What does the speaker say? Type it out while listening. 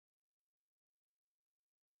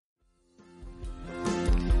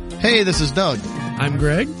Hey, this is Doug. I'm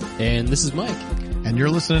Greg. And this is Mike. And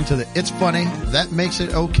you're listening to the It's Funny, That Makes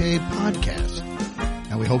It Okay podcast.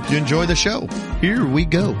 And we hope you enjoy the show. Here we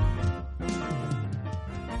go.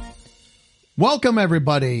 Welcome,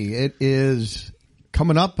 everybody. It is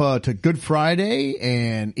coming up to Good Friday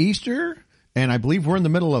and Easter. And I believe we're in the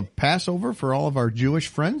middle of Passover for all of our Jewish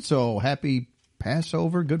friends. So happy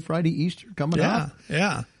Passover, Good Friday, Easter coming up.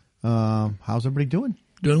 Yeah. How's everybody doing?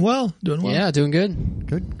 Doing well. Yeah, doing good.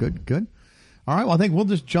 Good. All right. Well, I think we'll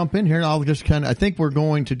just jump in here. I think we're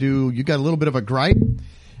going to do, you got a little bit of a gripe,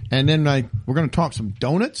 and then we're going to talk some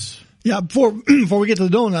donuts. Yeah. Before we get to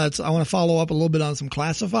the donuts, I want to follow up a little bit on some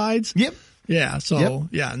classifieds. Yep. Yeah. So,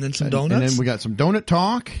 yeah. And then some donuts. And then we got some donut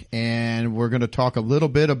talk, and we're going to talk a little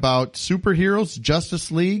bit about superheroes,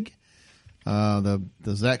 Justice League. The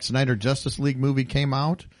Zack Snyder Justice League movie came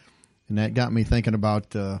out, and that got me thinking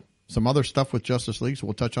about, some other stuff with Justice League. So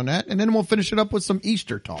we'll touch on that, and then we'll finish it up with some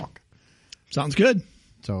Easter talk. Sounds good.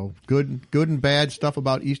 So good and bad stuff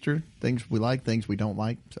about Easter, things we like, things we don't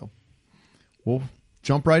like. So we'll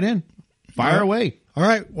jump right in. Fire away. All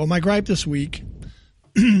right. Well, my gripe this week,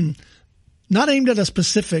 not aimed at a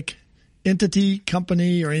specific entity,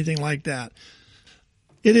 company, or anything like that.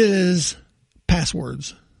 It is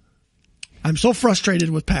passwords. I'm so frustrated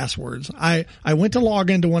with passwords. I went to log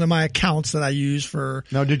into one of my accounts that I use for.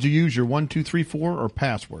 Now, did you use your 1, 2, 3, 4 or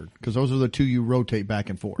password? Because those are the two you rotate back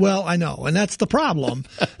and forth. Well, I know. And that's the problem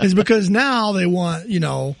is because now they want,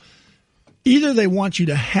 either they want you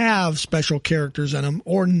to have special characters in them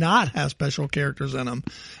or not have special characters in them.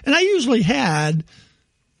 And I usually had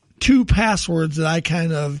 2 passwords that I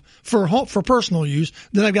kind of, for personal use,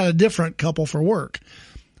 then I've got a different couple for work.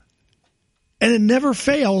 And it never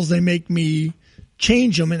fails. They make me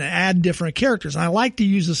change them and add different characters. And I like to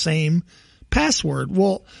use the same password.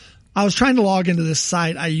 Well, I was trying to log into this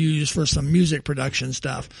site I use for some music production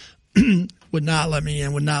stuff. Would not let me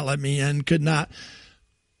in, could not.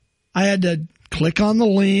 I had to click on the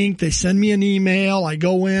link. They send me an email. I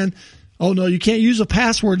go in. Oh no, you can't use a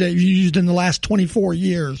password that you used in the last 24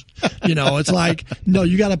 years. It's like, no,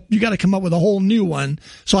 you gotta come up with a whole new one.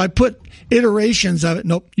 So I put iterations of it.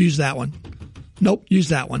 Nope, use that one. Nope, use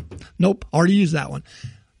that one. Nope, already used that one.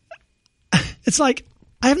 It's like,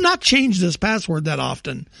 I have not changed this password that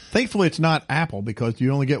often. Thankfully, it's not Apple because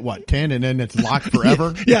you only get 10 and then it's locked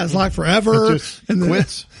forever. Yeah, it's locked forever. It just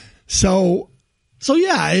quits. So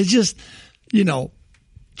yeah, it's just,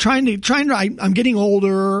 trying to, I'm getting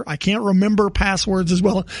older. I can't remember passwords as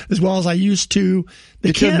well as I used to.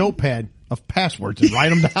 Get your notepad of passwords and write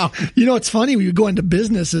them down. It's funny when you go into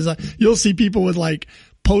businesses, you'll see people with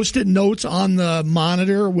Post-it notes on the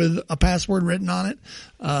monitor with a password written on it.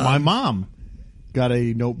 My mom got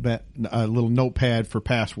a little notepad for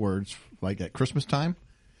passwords at Christmas time.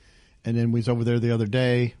 And then we was over there the other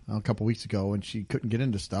day, a couple weeks ago, and she couldn't get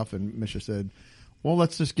into stuff. And Misha said, well,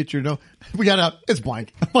 let's just get your note. We got out. It's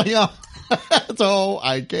blank. I'm like, yeah, so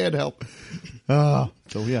I can't help. So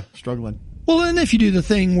yeah, struggling. Well, and if you do the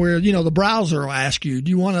thing where, the browser will ask you,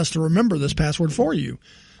 do you want us to remember this password for you?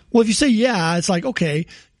 Well, if you say yeah, it's like, okay,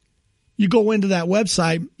 you go into that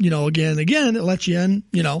website, again, it lets you in,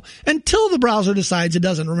 until the browser decides it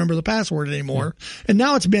doesn't remember the password anymore. Yeah. And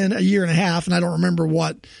now it's been a year and a half and I don't remember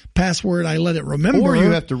what password I let it remember. Or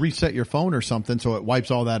you have to reset your phone or something so it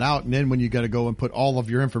wipes all that out. And then when you got to go and put all of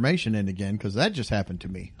your information in again, because that just happened to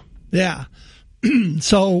me. Yeah.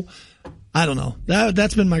 So I don't know.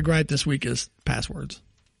 That's been my gripe this week is passwords.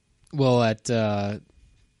 Well, at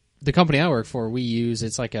the company I work for,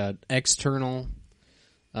 it's like a external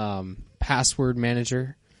password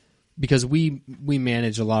manager because we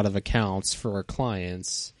manage a lot of accounts for our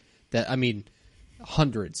clients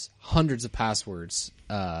hundreds of passwords,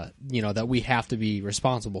 that we have to be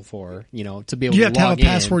responsible for, to be able to log in. You have to have a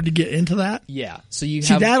password to get into that? Yeah. So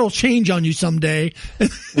that'll change on you someday.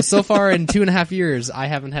 Well, so far in 2.5 years, I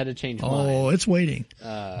haven't had to change mine. Oh, it's waiting.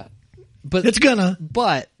 But it's gonna.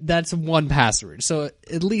 But that's one password. So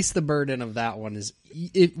at least the burden of that one is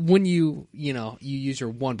when you use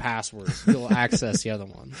your one password, you'll access the other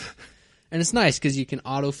one. And it's nice because you can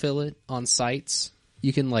autofill it on sites.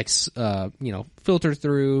 You can filter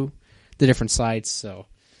through the different sites. So,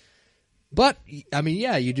 but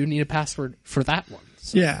you do need a password for that one.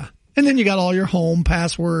 So. Yeah. And then you got all your home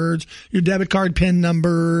passwords, your debit card PIN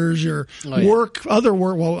numbers, your other work.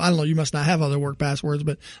 Well, I don't know. You must not have other work passwords,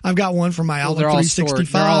 but I've got one for my Outlook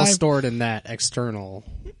 365. They're all stored in that external,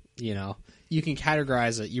 you can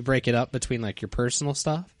categorize it. You break it up between your personal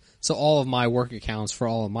stuff. So all of my work accounts for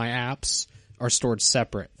all of my apps are stored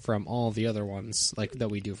separate from all the other ones like that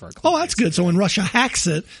we do for our clients. Oh, that's good. So when Russia hacks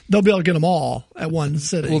it, they'll be able to get them all at one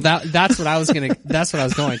sitting. Well, that's what I was going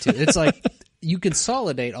to. It's like you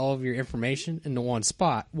consolidate all of your information into one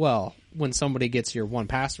spot. Well, when somebody gets your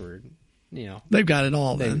 1Password, they've got it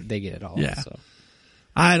all. they get it all. Yeah. So.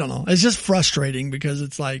 I don't know. It's just frustrating because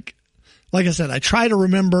it's like I said, I try to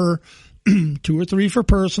remember 2 or 3 for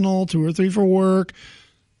personal, 2 or 3 for work.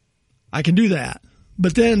 I can do that.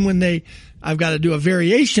 But then when I've got to do a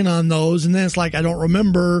variation on those, and then it's like I don't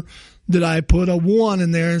remember, did I put a 1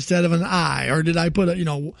 in there instead of an I, or did I put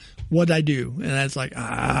what did I do? And that's like,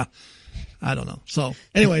 I don't know. So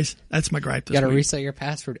anyways, that's my gripe this You got to week. reset your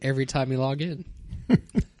password every time you log in.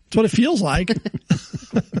 That's what it feels like.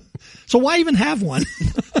 So why even have one?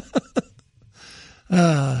 Keep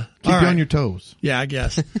you on your toes. Yeah, I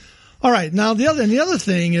guess. All right. Now the other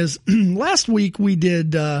thing is last week we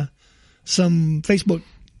did some Facebook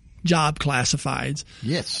job classifieds.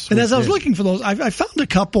 Yes. And as I was looking for those, I found a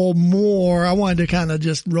couple more. I wanted to kind of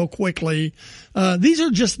just real quickly. These are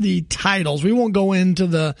just the titles. We won't go into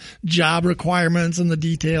the job requirements and the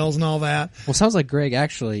details and all that. Well, sounds like Greg,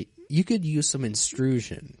 actually, you could use some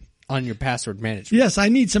intrusion on your password management. Yes, I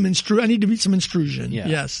need some I need to be some intrusion. Yeah.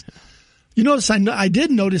 Yes. You notice I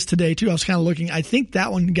did notice today too. I was kind of looking. I think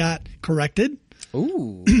that one got corrected.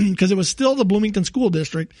 Ooh. Because it was still the Bloomington School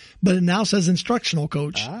District, but it now says instructional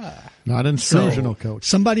coach. Not instructional coach.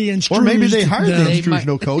 Somebody instructed. Or maybe they hired them. the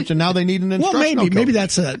instructional coach and now they need an instructional coach. Maybe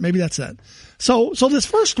that's it. Maybe that's it. So this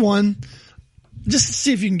first one, just to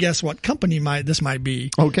see if you can guess what company this might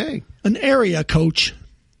be. Okay. An area coach.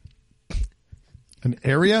 An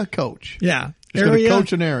area coach. Yeah. Just area gonna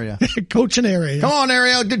coach an area. Coach an area. Come on,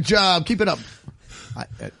 area. Good job. Keep it up.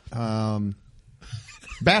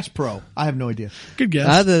 Bass Pro. I have no idea. Good guess.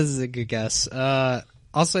 That is a good guess.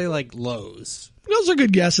 I'll say like Lowe's. Those are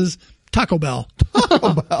good guesses. Taco Bell.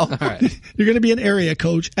 All right. You're going to be an area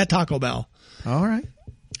coach at Taco Bell. All right.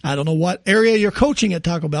 I don't know what area you're coaching at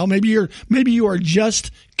Taco Bell. Maybe you are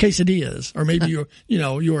just quesadillas, or maybe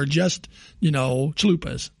you are just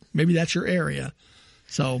chalupas. Maybe that's your area.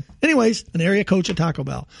 So, anyways, an area coach at Taco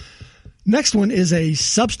Bell. Next one is a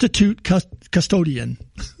substitute custodian.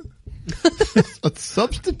 A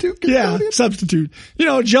substitute Yeah, custodian? substitute.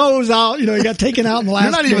 Joe's out. He got taken out in the last.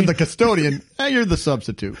 You're not even game. the custodian. You're the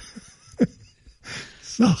substitute.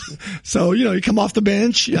 So you come off the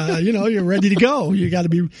bench. You're ready to go. You got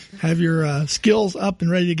to have your skills up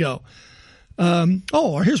and ready to go.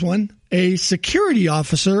 Here's one: a security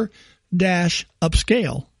officer -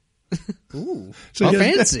 upscale. Ooh. So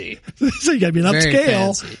fancy. So you got to be an Very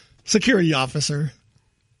upscale fancy. security officer.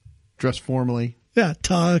 Dress formally. Yeah,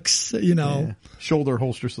 tux. Yeah. Shoulder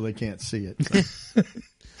holster so they can't see it. So.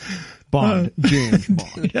 Bond. James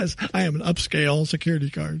Bond. Yes, I am an upscale security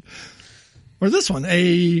guard. Or this one,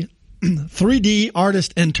 a 3D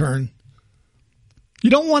artist intern. You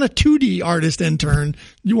don't want a 2D artist intern.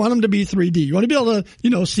 You want them to be 3D. You want to be able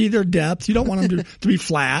to, see their depth. You don't want them to be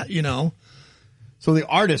flat, So the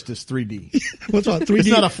artist is 3D. What's what? 3D? It's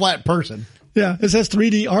not a flat person. Yeah, it says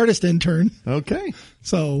 3D artist intern. Okay.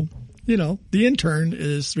 So, the intern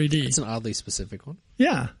is 3D. It's an oddly specific one.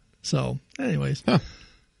 Yeah. So, anyways. Huh.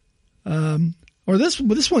 Or this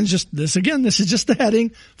one's just this again. This is just the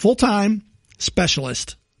heading: full-time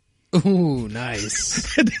specialist. Ooh,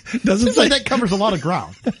 nice. It doesn't Seems say like that covers a lot of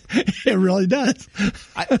ground. it really does.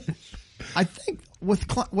 I think with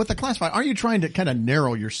the classified, aren't you trying to kind of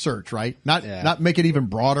narrow your search, right? Not make it even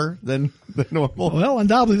broader than normal. Well,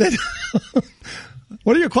 undoubtedly that.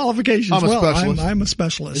 What are your qualifications? I'm a specialist. I'm a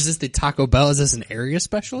specialist. Is this the Taco Bell? Is this an area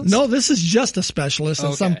specialist? No, this is just a specialist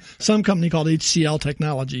at Okay. some company called HCL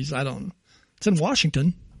Technologies. It's in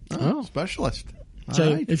Washington. Oh, specialist. So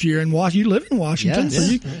All right. if you're in Washington, you live in Washington.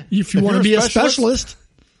 Yes. So if you want to you're be a a specialist,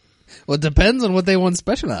 Well, it depends on what they want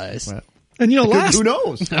specialized. Well, and last who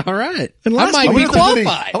knows? All right. And I last might one- be I wonder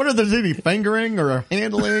qualified. if there's any fingering or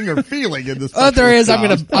handling or feeling in this. Oh, if there is.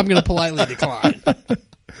 specialist I'm job. gonna politely decline.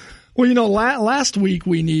 well, last week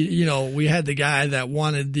we had the guy that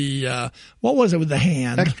wanted the what was it with the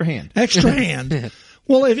hand? Extra hand. Extra hand.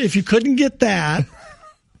 Well, if you couldn't get that,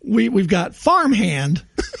 we've got farm hand.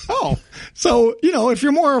 Oh, So, if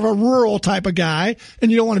you're more of a rural type of guy and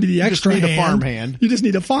you don't want to be the just extra need a hand, farm hand. you just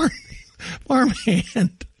need a farm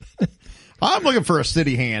hand. I'm looking for a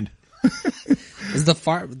city hand. Is the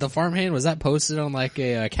farm hand, was that posted on like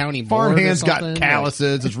a county board? Farm or hand's got something?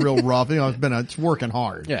 calluses. It's real rough. It's working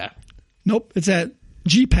hard. Yeah. Nope, it's at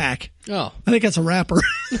G-Pack. Oh. I think that's a rapper.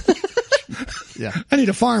 Yeah. I need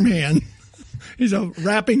a farm hand. He's a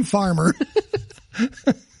rapping farmer.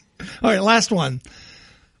 All right, last one.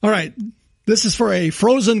 All right, this is for a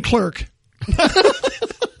frozen clerk.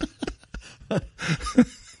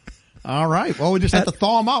 All right. Well, we just have to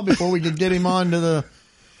thaw him out before we can get him onto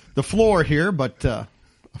the floor here. But a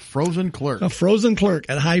frozen clerk. A frozen clerk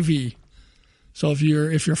at Hy-Vee. So if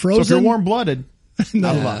you're So frozen, if you're warm-blooded, no,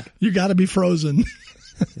 out of luck. you got to be frozen.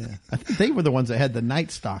 Yeah. I think they were the ones that had the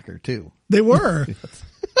Night Stalker too. They were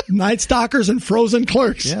Night Stalkers and frozen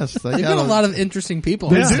clerks. Yes, They've got a lot of interesting people.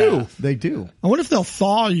 They on do. staff. They do. I wonder if they'll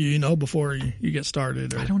thaw you, before you get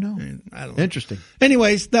started. Or, I don't know. I don't know. Interesting.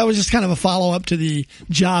 Anyways, that was just kind of a follow up to the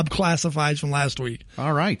job classifieds from last week.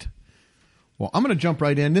 All right. Well, I'm going to jump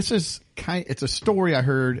right in. This is it's a story I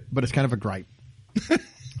heard, but it's kind of a gripe.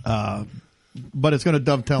 But it's going to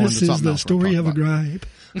dovetail This into is something the else we'll story talk of a about. gripe.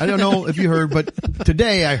 I don't know if you heard, but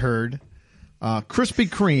today I heard Krispy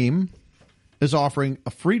Kreme is offering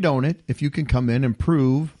a free donut if you can come in and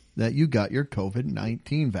prove that you got your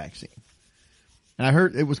COVID-19 vaccine. And I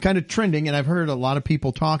heard it was kind of trending, and I've heard a lot of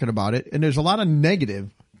people talking about it, and there's a lot of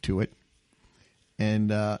negative to it.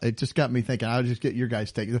 And it just got me thinking, I'll just get your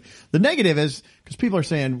guys' take. The negative is because people are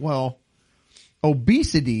saying, well,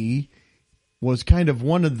 obesity was kind of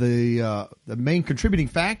one of the main contributing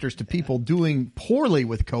factors to people doing poorly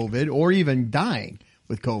with COVID or even dying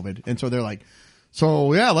with COVID. And so they're like,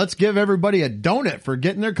 so yeah, let's give everybody a donut for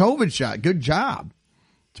getting their COVID shot. Good job.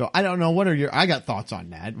 So I don't know. I got thoughts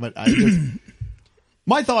on that, but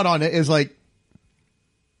my thought on it is like,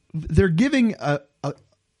 they're giving a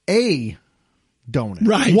donut,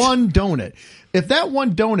 right? One donut. If that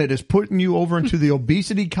one donut is putting you over into the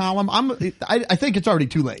obesity column, I think it's already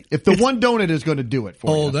too late. If the one donut is going to do it for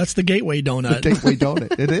you. Oh, that's the gateway donut. The gateway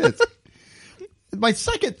donut. It is. My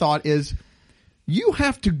second thought is you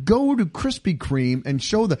have to go to Krispy Kreme and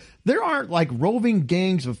show there aren't like roving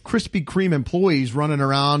gangs of Krispy Kreme employees running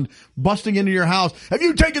around busting into your house. Have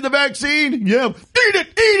you taken the vaccine? Yeah. Eat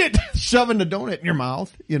it. Shoving the donut in your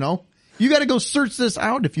mouth. You got to go search this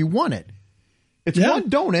out if you want it. It's one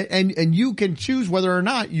donut, and you can choose whether or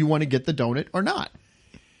not you want to get the donut or not.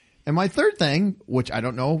 And my third thing, which I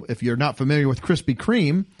don't know if you're not familiar with Krispy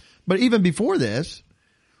Kreme, but even before this,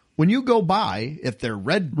 when you go by, if their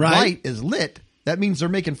red light is lit, that means they're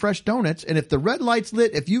making fresh donuts. And if the red light's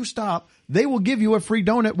lit, if you stop, they will give you a free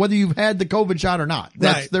donut whether you've had the COVID shot or not.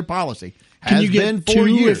 That's their policy. Can you get two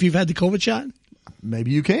if you've had the COVID shot? Maybe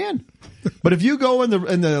you can. But if you go and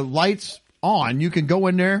the light's on, you can go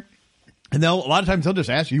in there. And a lot of times they'll just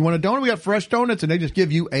ask you want a donut? We got fresh donuts, and they just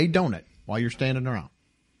give you a donut while you're standing around.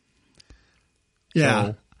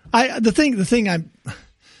 Yeah. So, the thing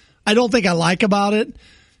I don't think I like about it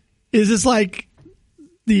is it's like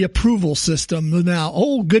the approval system now.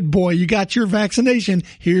 Oh, good boy, you got your vaccination.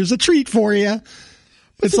 Here's a treat for you.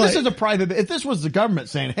 This is a private. If this was the government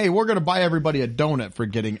saying, "Hey, we're going to buy everybody a donut for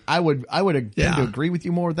getting," I would tend to agree with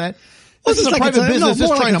you more with that. Well, this is a private business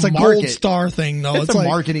just trying to market. Gold star thing, though. It's a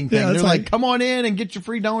marketing thing. They're like, come on in and get your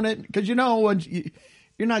free donut because you're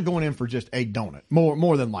not going in for just a donut.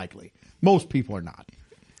 More than likely, most people are not.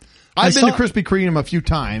 I've been to Krispy Kreme a few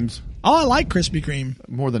times. Oh, I like Krispy Kreme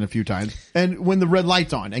more than a few times. And when the red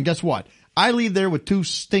light's on, and guess what? I leave there with 2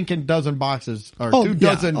 stinking dozen boxes or 2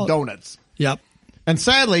 dozen donuts. Yep. And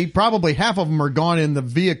sadly, probably half of them are gone in the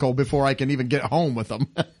vehicle before I can even get home with them.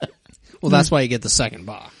 Well, that's why you get the second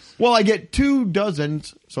box. Well, I get 2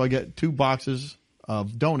 dozens, so I get 2 boxes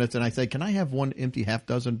of donuts, and I say, "Can I have one empty half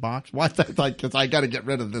dozen box?" Why? Because I got to get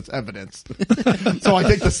rid of this evidence. So I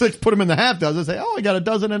take the 6, put them in the half dozen, say, "Oh, I got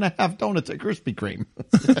 12.5 donuts at Krispy Kreme."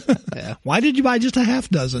 Yeah. Why did you buy just a half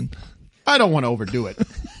dozen? I don't want to overdo it.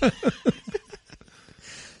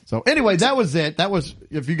 So anyway, that was it. That was.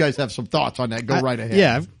 If you guys have some thoughts on that, go right ahead.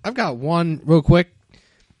 Yeah, I've got one real quick.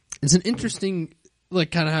 It's an interesting,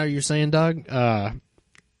 like kind of how you're saying, Doug.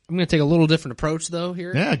 I'm going to take a little different approach, though,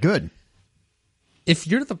 here. Yeah, good. If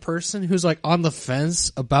you're the person who's, like, on the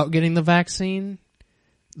fence about getting the vaccine,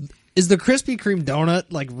 is the Krispy Kreme donut,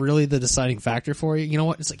 like, really the deciding factor for you? You know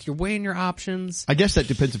what? It's like you're weighing your options. I guess that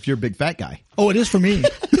depends if you're a big fat guy. Oh, it is for me.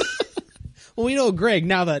 Well, we know Greg,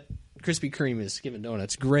 now that Krispy Kreme is giving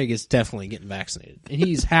donuts, Greg is definitely getting vaccinated. And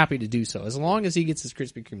he's happy to do so, as long as he gets his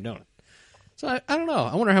Krispy Kreme donut. So I don't know.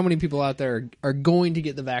 I wonder how many people out there are going to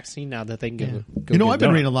get the vaccine now that they can go. I've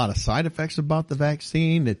been reading a lot of side effects about the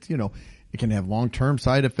vaccine. It's it can have long-term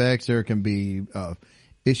side effects. There can be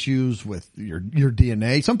issues with your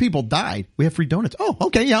DNA. Some people died. We have free donuts. Oh,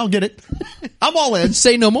 okay, yeah, I'll get it. I'm all in.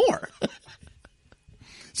 Say no more.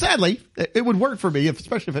 Sadly, it would work for me,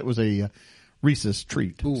 especially if it was a Reese's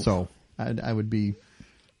treat. Ooh. So I would be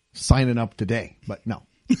signing up today, but no.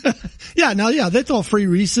 Yeah, they throw free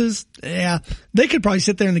Reese's. Yeah, they could probably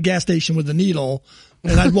sit there in the gas station with the needle,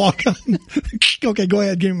 And I'd walk up. Okay, go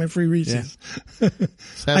ahead. Give me my free Reese's. I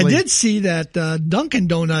Sadly, did see that Dunkin'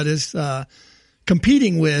 Donut is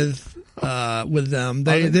competing with them.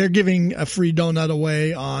 They're giving a free donut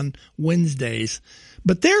away on Wednesdays,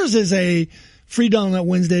 but theirs is a free donut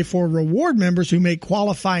Wednesday for reward members who make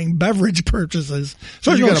qualifying beverage purchases.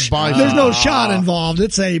 So you gotta buy there's some. no shot involved.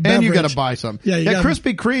 It's a beverage. And you got to buy some. Yeah, you gotta-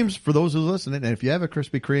 Krispy Kremes, for those who listen, and if you have a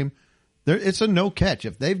Krispy Kreme, it's a no catch.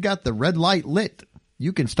 If they've got the red light lit,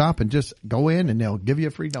 you can stop and just go in and they'll give you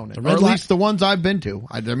a free donut. Or red at light- least the ones I've been to.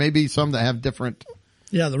 There may be some that have different.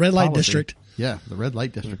 Yeah, the red light policy. district. Yeah, the red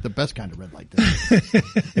light district, the best kind of red light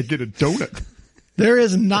district. I get a donut. There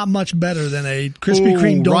is not much better than a Krispy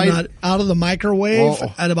Kreme donut right. out of the microwave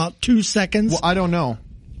Whoa. at about 2 seconds. Well, I don't know.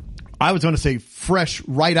 I was going to say fresh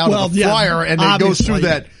right out of the yeah, fryer, and it goes through obviously.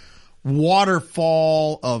 that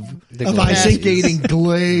waterfall of glaze. cascading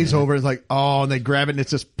glaze over. It's like, oh, and they grab it, and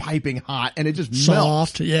it's just piping hot, and it just melts.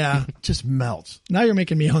 Soft, yeah. It just melts. Now you're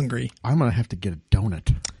making me hungry. I'm going to have to get a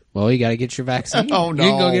donut. Well, you got to get your vaccine. Oh, no. You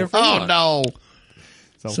can go get a free Oh, one. no.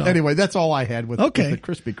 So- Anyway, that's all I had with the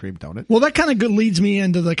Krispy Kreme donut. Well, that kind of leads me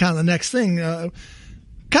into the kind of the next thing.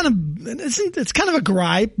 It's kind of a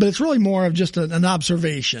gripe, but it's really more of just an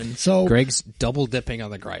observation. So, Greg's double dipping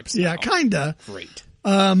on the gripes. yeah, now. kind of. Great.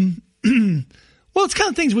 Well, it's kind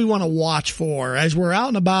of things we want to watch for as we're out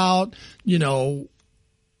and about,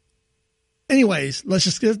 Anyways,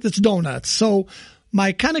 it's donuts. So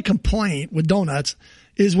my kind of complaint with donuts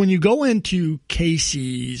is when you go into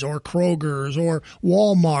Casey's or Kroger's or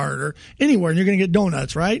Walmart or anywhere and you're going to get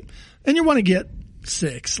donuts, right? And you want to get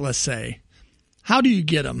 6, let's say. How do you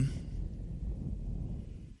get them?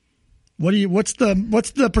 What's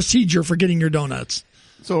the procedure for getting your donuts?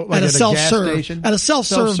 So like At a self-serve- gas station? at a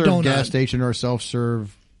self-serve donut. gas station or a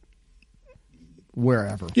self-serve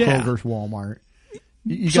wherever. Yeah. Kroger's, Walmart.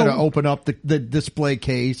 You So- got to open up the display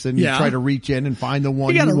case and Yeah. you try to reach in and find the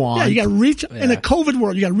one you want. Yeah, you got to reach in a COVID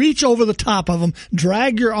world. You got to reach over the top of them,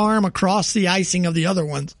 drag your arm across the icing of the other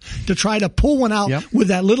ones to try to pull one out Yep. with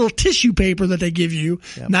that little tissue paper that they give you.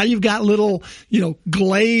 Yep. Now you've got little,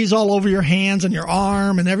 glaze all over your hands and your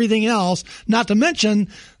arm and everything else. Not to mention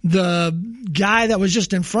the guy that was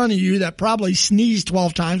just in front of you that probably sneezed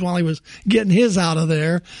 12 times while he was getting his out of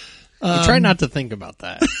there. You try not to think about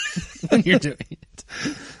that when you're doing it.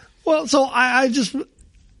 Well, so I just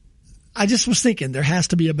was thinking there has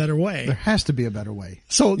to be a better way. There has to be a better way.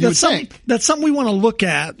 So You would think. that's something we want to look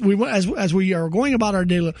at. As we are going about our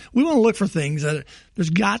daily, we want to look for things that there's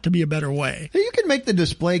got to be a better way. You can make the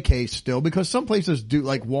display case still because some places do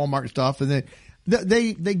like Walmart stuff and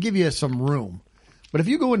they give you some room. But if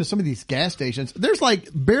you go into some of these gas stations, there's like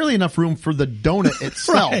barely enough room for the donut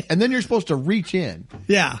itself. Right. And then you're supposed to reach in.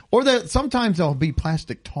 Yeah. Or sometimes there'll be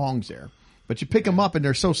plastic tongs there. But you pick them up and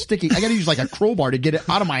they're so sticky. I got to use like a crowbar to get it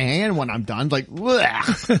out of my hand when I'm done. Like,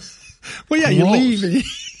 bleh. Well, yeah, you Gross. leave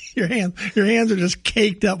and your hands are just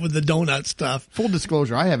caked up with the donut stuff. Full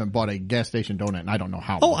disclosure, I haven't bought a gas station donut and I don't know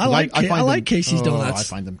how. Oh, I like them- Casey's donuts. I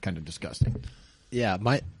find them kind of disgusting. Yeah,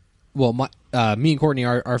 me and Courtney,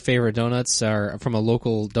 our favorite donuts are from a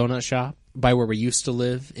local donut shop by where we used to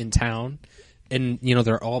live in town. And,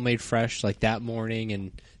 they're all made fresh like that morning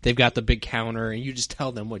and they've got the big counter and you just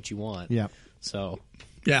tell them what you want. Yeah. So,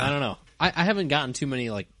 Yeah. I don't know. I haven't gotten too many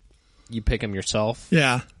like you pick them yourself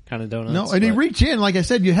Yeah. kind of donuts. No, and you but- reach in, like I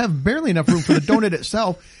said, you have barely enough room for the donut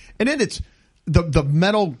itself. And then it's the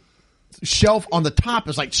metal shelf on the top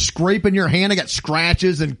is like scraping your hand. I got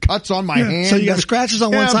scratches and cuts on my hand. So you got scratches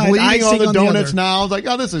on one side, I'm bleeding icing on the on the donuts other. now. I was like,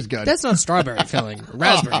 oh, this is good. That's not strawberry filling,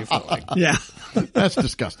 raspberry filling. Yeah. That's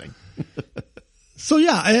disgusting. So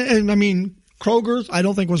yeah, and I mean Kroger's I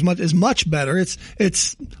don't think is much better.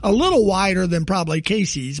 It's a little wider than probably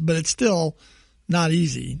Casey's, but it's still not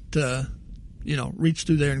easy to reach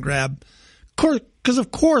through there and grab. Because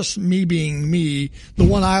of course, me being me, the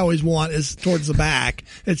one I always want is towards the back.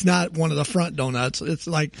 It's not one of the front donuts. It's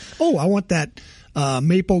like, oh, I want that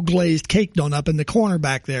maple glazed cake donut in the corner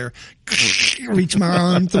back there. Reach my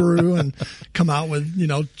arm through and come out with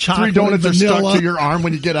chocolate, 3 donuts are vanilla. stuck to your arm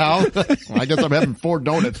when you get out. Well, I guess I'm having 4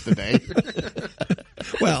 donuts today.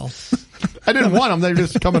 Well, I didn't want them. They're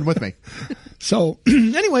just coming with me. so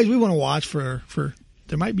anyways, we want to watch for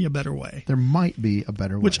there might be a better way. There might be a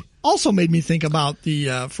better way. Which also made me think about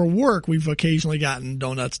the for work. We've occasionally gotten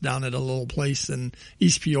donuts down at a little place in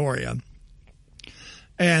East Peoria,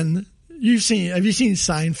 and have you seen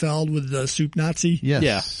Seinfeld with the soup Nazi? Yes.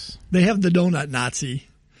 Yeah. They have the donut Nazi.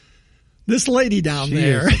 This lady down She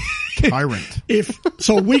there. is a tyrant.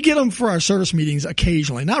 So we get them for our service meetings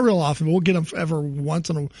occasionally, not real often, but we'll get them ever once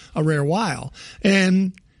in a rare while.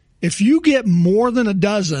 And if you get more than a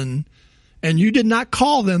dozen, and you did not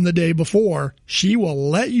call them the day before, she will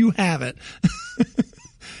let you have it.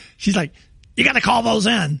 She's like, you got to call those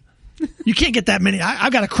in. You can't get that many.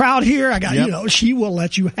 I've got a crowd here. She will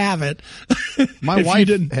let you have it. My wife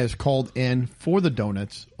has called in for the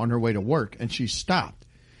donuts on her way to work, and she stopped.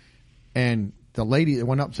 And the lady that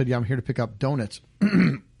went up said, yeah, I'm here to pick up donuts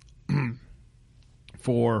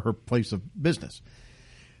for her place of business.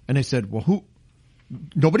 And they said, well,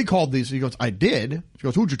 nobody called these. He goes, I did. She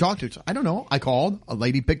goes, who'd you talk to? She said, I don't know. I called. A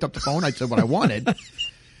lady picked up the phone. I said what I wanted.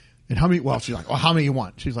 And how many? Well, she's like, well, how many you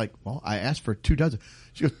want? She's like, well, I asked for 2 dozen.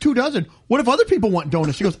 She goes, 2 dozen? What if other people want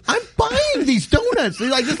donuts? She goes, I'm buying these donuts.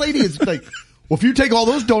 Like, this lady is like, well, if you take all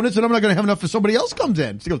those donuts, then I'm not going to have enough if somebody else comes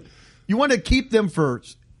in. She goes, you want to keep them for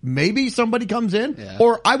maybe somebody comes in,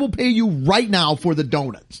 or I will pay you right now for the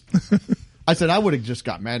donuts. I said, I would have just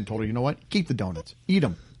got mad and told her, you know what? Keep the donuts. Eat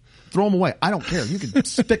them. Throw them away. I don't care. You can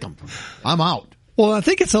stick them. I'm out. Well, I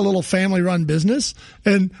think it's a little family-run business.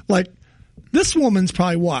 And, like, this woman's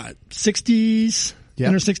probably, what, 60s? Yep.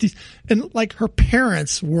 In her 60s. And, like, her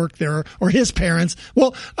parents work there, or his parents.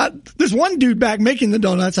 Well, there's one dude back making the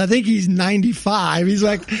donuts. I think he's 95. He's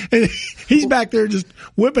like, he's back there just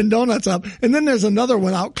whipping donuts up. And then there's another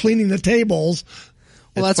one out cleaning the tables.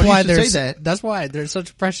 Well, that's why there's such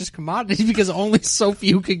a precious commodity, because only so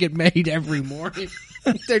few could get made every morning.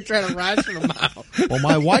 They're trying to ration them out. Well,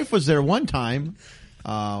 my wife was there one time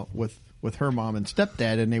with her mom and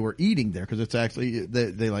stepdad, and they were eating there because it's actually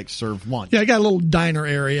they like serve lunch. Yeah, I got a little diner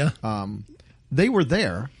area. They were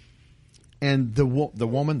there, and the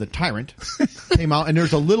woman, the tyrant, came out, and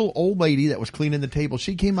there's a little old lady that was cleaning the table.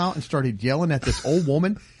 She came out and started yelling at this old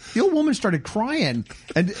woman. The old woman started crying,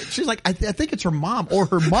 and she's like, I think it's her mom or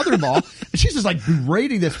her mother-in-law, and she's just like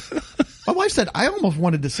berating this. My wife said, I almost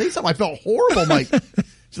wanted to say something. I felt horrible. Like,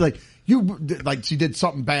 she's like, she did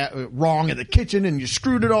something wrong in the kitchen, and you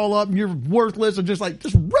screwed it all up, and you're worthless, and just ripping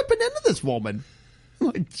into this woman.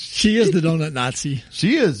 Like, she is the donut Nazi.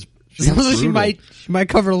 She is. She might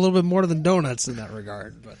cover a little bit more than donuts in that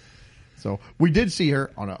regard, but. So we did see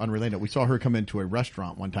her on an unrelated. We saw her come into a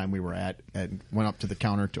restaurant one time we were at and went up to the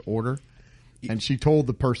counter to order. And she told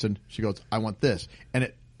the person, she goes, I want this.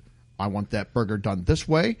 And I want that burger done this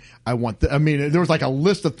way. I want there was like a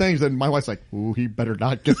list of things, and my wife's like, ooh, he better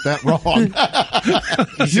not get that wrong.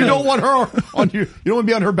 You don't want her on you don't want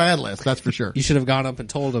to be on her bad list, that's for sure. You should have gone up and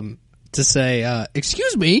told him to say,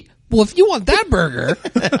 excuse me, well, if you want that burger,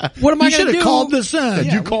 what am I going to do? You should have called this in.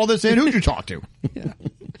 Did you call this in? Who'd you talk to? Yeah.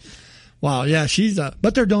 Wow, yeah,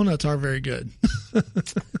 but their donuts are very good. You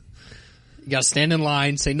got to stand in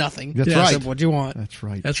line, say nothing. That's right. Say what you want. That's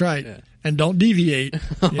right. That's right. Yeah. And don't deviate.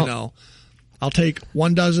 I'll take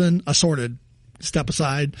 1 dozen assorted. Step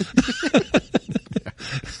aside.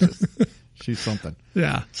 She's something.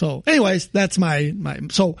 Yeah. So, anyways, that's my.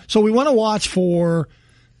 So we want to watch for.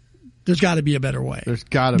 There's got to be a better way. There's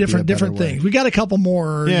got to be a better different way. things. We got a couple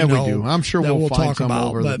more. Yeah, we do. I'm sure we'll find talk some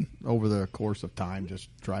about over the course of time, just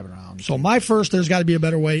driving around. So my first, there's got to be a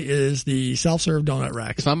better way, is the self-serve donut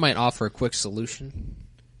racks. If I might offer a quick solution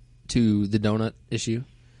to the donut issue,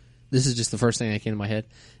 this is just the first thing that came to my head.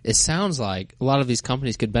 It sounds like a lot of these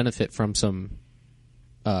companies could benefit from some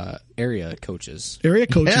area coaches. Area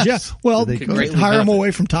coaches, yes. Yeah. Well, greatly hire them benefit. away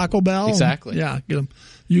from Taco Bell. Exactly. Yeah, get them.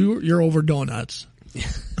 You're over donuts.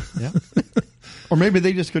 Yeah. Or maybe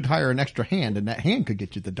they just could hire an extra hand, and that hand could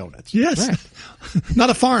get you the donuts. Yes. Right. Not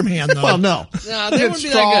a farm hand, though. Well, no. No, they wouldn't be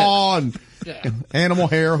that straw good. and animal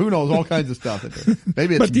hair. Who knows? All kinds of stuff.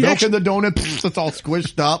 Maybe it's milk in the donut. It's all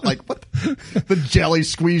squished up. Like, what? The jelly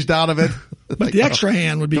squeezed out of it. But like, the extra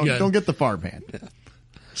hand would be good. Don't get the farm hand. Yeah.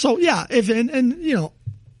 So, yeah,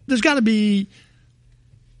 there's got to be,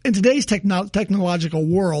 in today's technological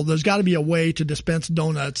world, there's got to be a way to dispense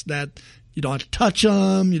donuts that you don't have to touch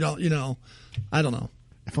them. I don't know.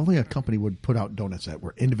 If only a company would put out donuts that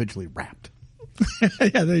were individually wrapped.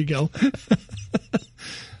 Yeah, there you go.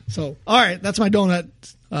 So, all right, that's my donut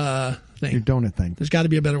thing. Your donut thing. There's got to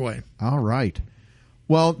be a better way. All right.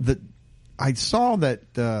 Well, I saw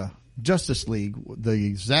that Justice League,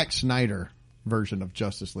 the Zack Snyder version of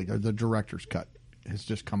Justice League, or the director's cut, has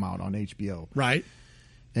just come out on HBO. Right.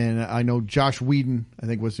 And I know Josh Whedon, I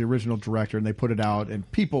think, was the original director, and they put it out, and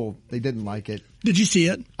people, they didn't like it. Did you see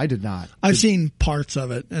it? I did not. I've seen parts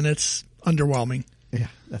of it, and it's underwhelming. Yeah,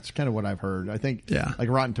 that's kind of what I've heard. I think like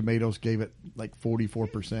Rotten Tomatoes gave it like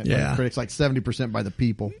 44%. Yeah. By the critics, like 70% by the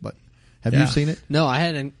people. But have you seen it? No, I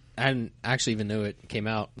hadn't actually even knew it came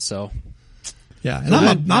out. So yeah, and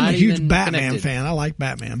I'm a huge even Batman connected. fan. I like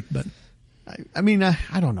Batman, but I mean,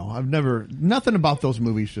 I don't know. Nothing about those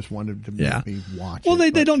movies just wanted to make me watch. Well,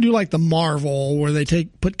 it, they don't do like the Marvel where they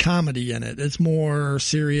put comedy in it. It's more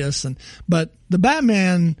serious, but the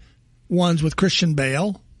Batman ones with Christian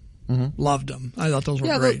Bale, loved them. I thought those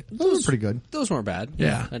were great. Those were pretty good. Those weren't bad.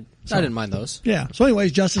 Yeah. I didn't mind those. Yeah. So,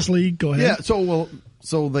 anyways, Justice League. Go ahead. Yeah.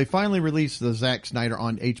 So they finally released the Zack Snyder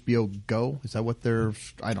on HBO Go. Is that what they're?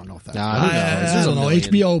 I don't know if that's. I don't know.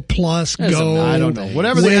 HBO Plus Go. I don't know.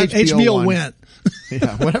 Whatever the HBO one, went.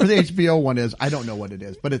 Yeah, whatever the HBO one is, I don't know what it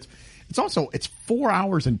is, but it's 4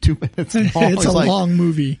 hours and 2 minutes long. It's a long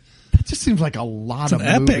movie. That just seems like a lot of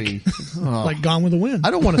epic. movie. Like Gone with the Wind. I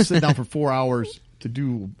don't want to sit down for 4 hours to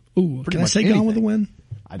do. Ooh, pretty can I much say anything. Gone with the Wind?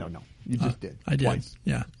 I don't know. You just did. I did. Twice.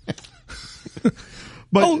 Yeah.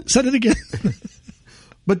 But said it again.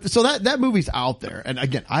 But so that movie's out there, and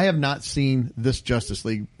again, I have not seen this Justice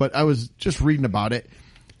League, but I was just reading about it,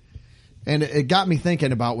 and it got me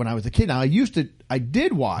thinking about when I was a kid. Now I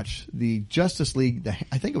did watch the Justice League.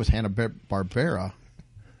 I think it was Hanna-Barbera,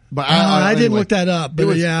 but I didn't look that up. But it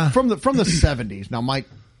was yeah, from the 70s. Now, Mike,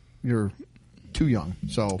 you're too young,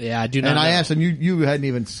 so yeah, I do not. And I know. asked, and you hadn't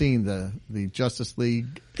even seen the Justice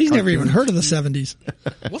League. He's never even heard of the 70s.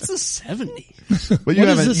 What's the 70s? But What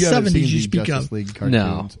is the haven't 70s seen you the speak Justice of? League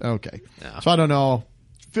cartoons. No. Okay. No. So I don't know.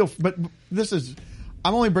 But this is.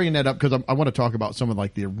 I'm only bringing that up because I want to talk about some of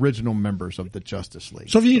like the original members of the Justice League.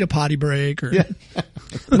 So if you need a potty break or I'm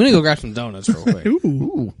gonna go grab some donuts real quick.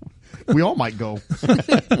 Ooh, we all might go.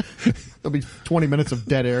 There'll be 20 minutes of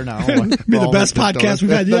dead air now. Be the best podcast we've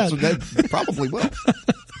had yet. That probably will.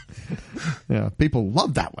 Yeah, people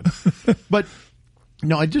love that one. But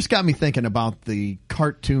no, it just got me thinking about the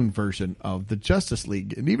cartoon version of the Justice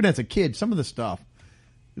League. And even as a kid, some of the stuff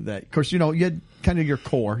that, of course, you had kind of your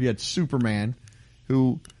core. You had Superman,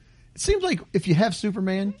 who it seems like if you have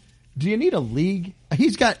Superman, do you need a league?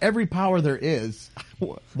 He's got every power there is.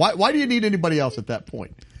 Why do you need anybody else at that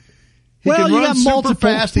point? He Well, can you run got super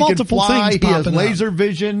fast. He can multiple fly. things He has popping up. laser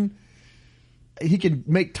vision. He can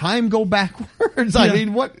make time go backwards. I Yeah.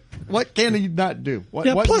 mean, what can he not do?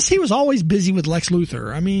 What, Plus, he was always busy with Lex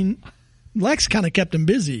Luthor. I mean, Lex kind of kept him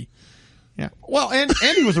busy. Yeah. Well, and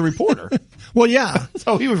he was a reporter, Well, yeah.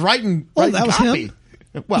 so he was writing that was copy.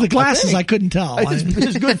 him? Well, The glasses, I think. couldn't tell.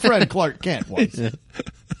 His good friend Clark Kent was.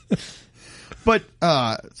 But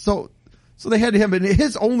so they had him, and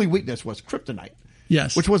his only weakness was kryptonite.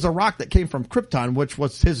 Yes. Which was a rock that came from Krypton, which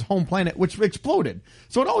was his home planet, which exploded.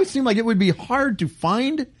 So it always seemed like it would be hard to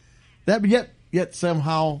find that, but yet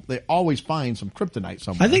somehow they always find some kryptonite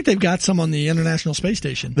somewhere. I think they've got some on the International Space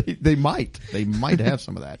Station. they might have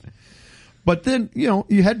some of that. But then,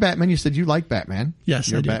 you had Batman. You said you like Batman. Yes,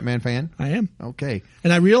 You're I a do. Batman fan? I am. Okay.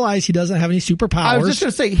 And I realize he doesn't have any superpowers. I was just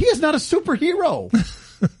going to say, he is not a superhero.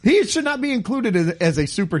 He should not be included as a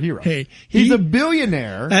superhero. Hey, he's a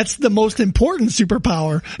billionaire. That's the most important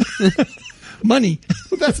superpower. Money.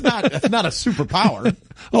 That's not a superpower.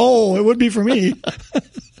 Oh, it would be for me.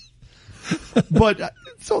 But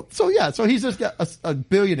so he's just got a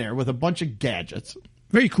billionaire with a bunch of gadgets.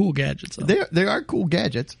 Very cool gadgets, though. They are cool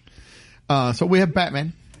gadgets. So we have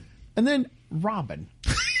Batman, and then Robin.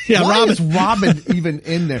 Yeah, Why Robin. is Robin even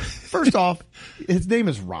in there? First off, his name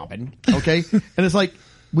is Robin, okay? And it's like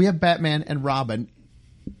we have Batman and Robin,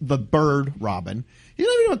 the bird Robin. He's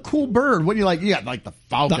not even a cool bird. What do you like? You got like the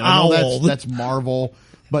Falcon. The I know owl. that's Marvel,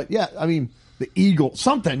 but yeah, I mean the eagle,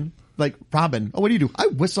 something like Robin. Oh, what do? I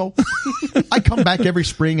whistle. I come back every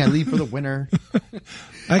spring. I leave for the winter.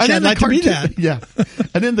 Actually, I'd like to be that. Yeah,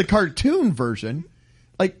 and then the cartoon version,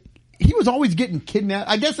 like. He was always getting kidnapped.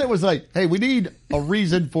 I guess it was like, hey, we need a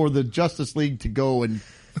reason for the Justice League to go and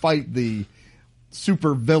fight the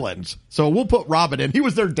super villains. So we'll put Robin in. He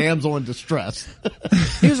was their damsel in distress.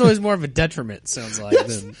 He was always more of a detriment, sounds like.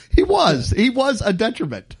 Yes, Than, he was. He was a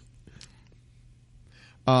detriment.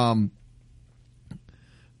 Then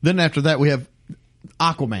after that, we have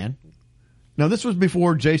Aquaman. Now, this was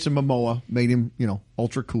before Jason Momoa made him,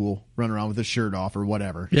 ultra cool, run around with his shirt off or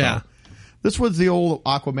whatever. Yeah. So, this was the old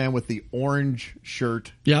Aquaman with the orange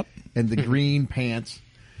shirt Yep. and the green pants.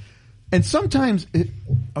 And sometimes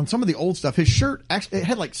on some of the old stuff, his shirt actually it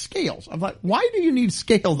had like scales. I'm like, why do you need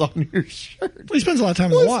scales on your shirt? Well, he spends a lot of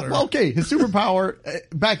time in the water. Well, okay, his superpower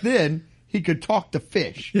back then, he could talk to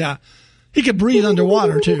fish. Yeah. He could breathe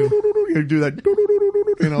underwater, too. You do that,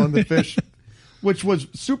 in the fish, which was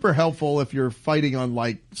super helpful if you're fighting on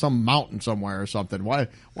like some mountain somewhere or something. Why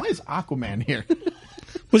is Aquaman here?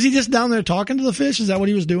 Was he just down there talking to the fish? Is that what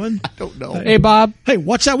he was doing? I don't know. Hey, Bob. Hey,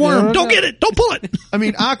 watch that worm. Yeah. Don't get it. Don't pull it. I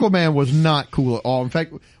mean, Aquaman was not cool at all. In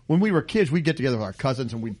fact, when we were kids, we'd get together with our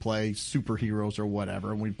cousins and we'd play superheroes or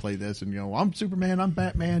whatever, and we'd play this, and I'm Superman, I'm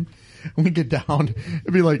Batman, and we'd get down.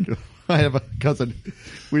 It'd be like, I have a cousin.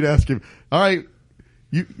 We'd ask him, all right,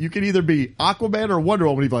 you can either be Aquaman or Wonder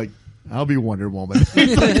Woman. He'd be like, I'll be Wonder Woman.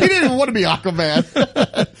 He's like, he didn't even want to be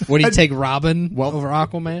Aquaman. Would he take Robin Well- over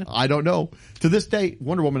Aquaman? I don't know. To this day,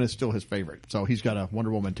 Wonder Woman is still his favorite. So he's got a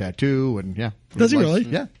Wonder Woman tattoo, and yeah. Does he likes- really?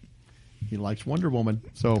 Yeah. He likes Wonder Woman.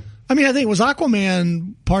 So I mean, I think was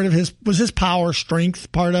Aquaman part of was his power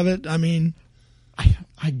strength part of it? I mean,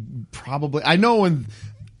 I probably, I know in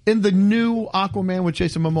the new Aquaman with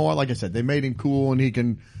Jason Momoa, like I said, they made him cool and he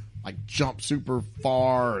can like jump super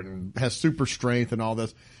far and has super strength and all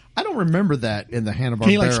this. I don't remember that in the Hanna-Barbera. can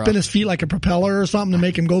he like spin his feet like a propeller or something to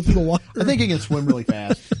make him go through the water? I think he can swim really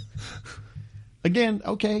fast. Again,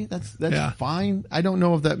 okay, that's Yeah. fine. I don't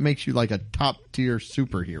know if that makes you like a top tier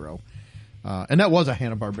superhero. And that was a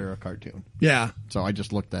Hanna-Barbera cartoon. Yeah. So I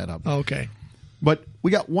just looked that up. Okay. But we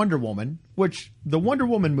got Wonder Woman, which the Wonder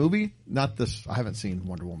Woman movie, not this, I haven't seen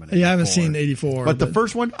Wonder Woman 84. Yeah, I haven't seen 84. But the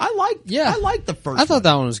first one, I liked the first I thought one.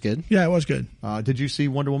 that one was good. Yeah, it was good. Did you see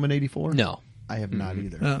Wonder Woman 84? No. I have not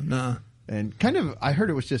either. No. And kind of, I heard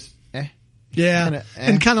it was just, Yeah. Kinda,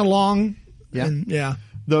 And kind of long. Yeah. And, yeah.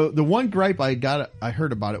 The one gripe I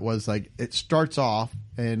heard about it was like, it starts off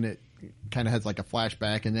and it kind of has like a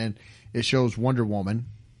flashback and then it shows Wonder Woman.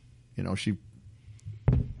 She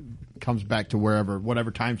comes back to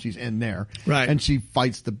whatever time she's in there. Right. And she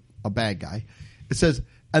fights a bad guy. It says,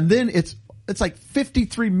 and then it's like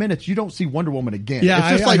 53 minutes. You don't see Wonder Woman again. Yeah,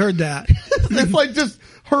 it's just I heard that. It's like just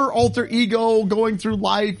her alter ego going through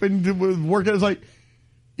life and working. It's like,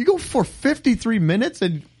 you go for 53 minutes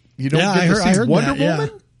and you don't Yeah, get to I see heard Wonder that.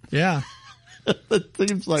 Woman? Yeah. That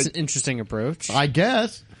seems like, It's an interesting approach. I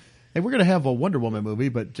guess. And we're going to have a Wonder Woman movie,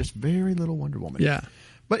 but just very little Wonder Woman. Yeah.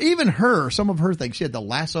 But even some of her things, she had the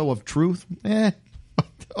lasso of truth.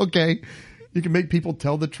 Okay. You can make people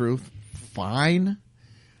tell the truth. Fine.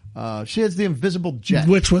 She has the invisible jet.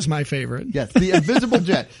 Which was my favorite. Yes, the invisible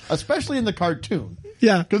jet, especially in the cartoon.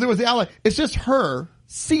 Yeah. Because it was the ally. It's just her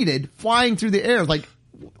seated, flying through the air. Like,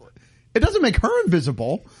 it doesn't make her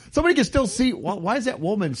invisible. Somebody can still see. Well, why is that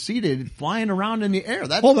woman seated, flying around in the air?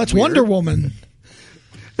 That's That's weird. Wonder Woman.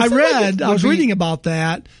 I was reading about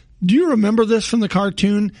that. Do you remember this from the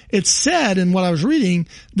cartoon? It said in what I was reading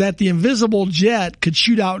that the invisible jet could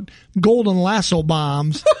shoot out golden lasso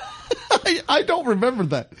bombs. I don't remember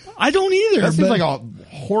that. I don't either. That seems but like a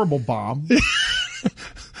horrible bomb.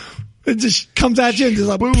 it just comes at you and just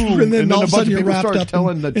like Boom. and then all a of a bunch sudden of you're people wrapped start up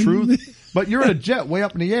telling in, the truth. But you're in a jet way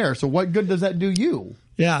up in the air. So what good does that do you?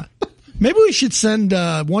 Yeah. Maybe we should send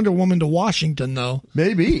Wonder Woman to Washington, though.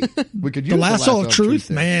 Maybe we could use The lasso of truth,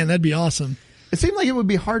 there. man, that'd be awesome. It seemed like it would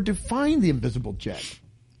be hard to find the invisible jet.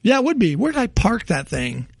 Yeah, it would be. Where did I park that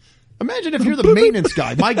thing? Imagine if you're the maintenance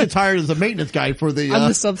guy. Mike gets hired as the maintenance guy for the I'm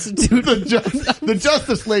the substitute. the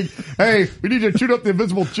Justice League. Hey, we need you to shoot up the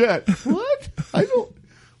invisible jet. What? I don't.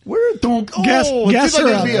 Where don't? Oh, Guess it seems like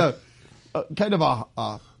or it'd be a kind of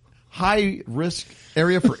a high risk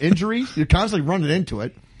area for injury. You're constantly running into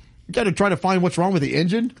it. You got to try to find what's wrong with the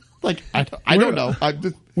engine. Like I don't know.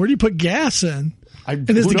 Where do you put gas in? And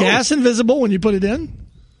is who the knows? gas invisible when you put it in?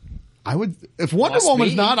 I would. If Wonder Must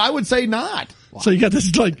Woman's be. not, I would say not. So you got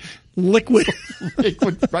this like liquid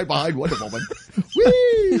Liquid right behind Wonder Woman.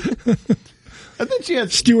 Whee! And then she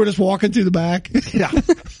has. stewardess walking through the back. Yeah.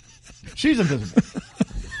 She's invisible.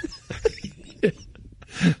 Then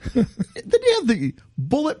you have the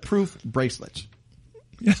bulletproof bracelets.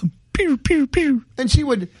 Yeah. Pew, pew, pew. And she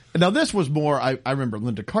would. Now, this was more. I remember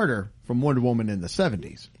Linda Carter from Wonder Woman in the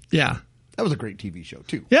 70s. Yeah. That was a great TV show,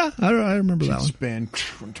 too. Yeah, I remember She'd that one. spin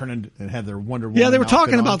and turn in and have their Wonder Woman. Yeah, they were outfit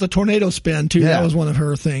talking on. about the tornado spin, too. Yeah. That was one of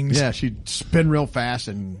her things. Yeah, she'd spin real fast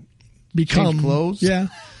and Become change clothes. Yeah.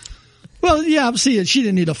 Well, yeah, see, she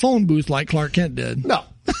didn't need a phone booth like Clark Kent did. No.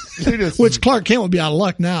 She just, Which Clark Kent would be out of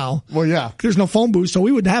luck now. well, yeah. There's no phone booth, so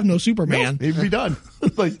we would have no Superman. He'd be done.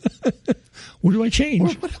 Like, What do I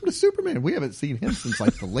change? what happened to Superman? We haven't seen him since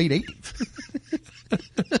like the late 80s.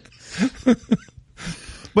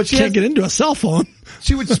 But she Can't has, get into a cell phone.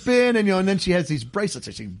 she would spin and then she has these bracelets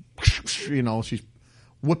and she's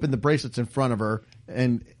whipping the bracelets in front of her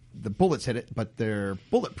and the bullets hit it, but they're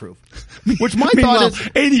bulletproof. Which my Meanwhile, thought is,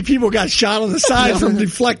 80 people got shot on the side from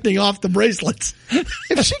deflecting off the bracelets.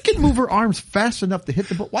 if she can move her arms fast enough to hit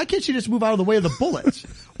the bullet, why can't she just move out of the way of the bullets?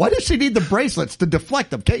 Why does she need the bracelets to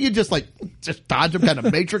deflect them? Can't you just dodge them kind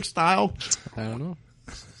of Matrix style? I don't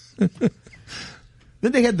know.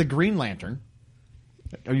 Then they had the Green Lantern.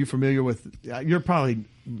 Are you familiar with? You're probably.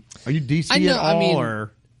 Are you DC I know, at all? I mean,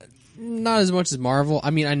 or Not as much as Marvel.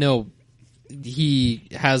 I mean, I know he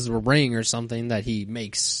has a ring or something that he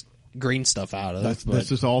makes green stuff out of. but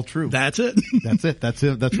this is all true. That's it. That's it. That's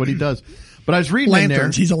it. That's what he does. But I was reading in there,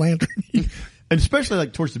 Lanterns. He's a lantern. and especially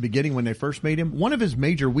like towards the beginning when they first made him, one of his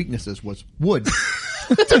major weaknesses was wood.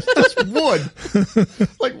 just wood.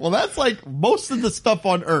 Like, well, that's like most of the stuff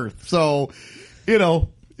on Earth. So,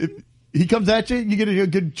 if he comes at you, you get a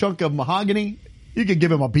good chunk of mahogany. You can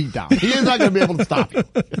give him a beat down. He is not going to be able to stop you.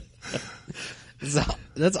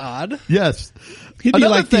 That's odd. Yes. He'd be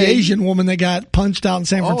Another like the thing- Asian woman that got punched out in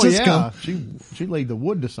San Francisco. Oh yeah, she laid the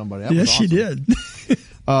wood to somebody. That Yes, was awesome. she did.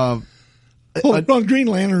 Uh, on Green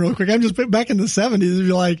Lantern real quick. I'm just back in the 70s.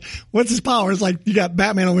 You're like, what's his power? It's like, you got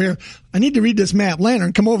Batman over here. I need to read this map.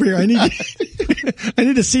 Lantern, come over here. I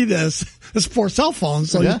need to see this. It's before cell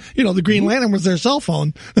phones. So, Yeah. the Green Lantern was their cell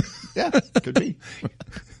phone. Yeah, could be.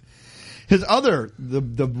 His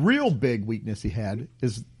the real big weakness he had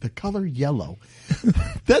is the color yellow.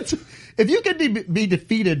 That's if you can be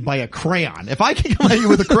defeated by a crayon. If I can come at you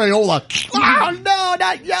with a Crayola, oh no,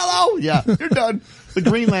 not yellow. Yeah, you're done. The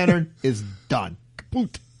Green Lantern is done.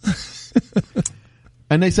 Kaput.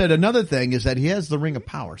 And they said another thing is that he has the Ring of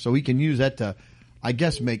Power, so he can use that to, I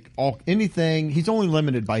guess, make anything. He's only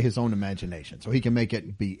limited by his own imagination, so he can make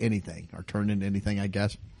it be anything or turn into anything, I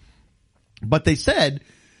guess. But they said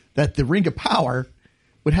that the Ring of Power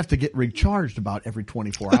would have to get recharged about every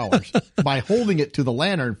 24 hours by holding it to the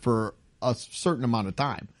lantern for a certain amount of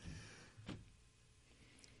time.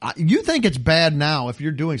 You think it's bad now if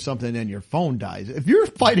you're doing something and your phone dies. If you're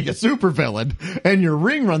fighting a supervillain and your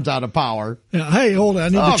ring runs out of power. Yeah, hey, hold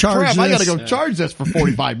on. I need to charge crap, this. I got to go charge this for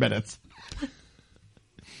 45 minutes.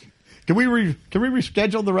 Can we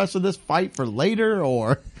reschedule the rest of this fight for later?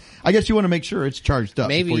 Or I guess you want to make sure it's charged up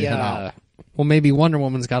before you head out. Maybe Wonder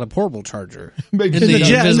Woman's got a portable charger. Maybe in she the does.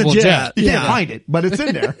 invisible jet. You can't Yeah. find it, but it's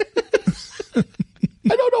in there.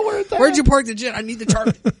 I don't know where it's at. Where'd you park the jet? I need the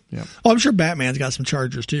charger. Oh, I'm sure Batman's got some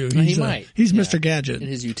chargers too. He might. He's Yeah. Mr. Gadget. In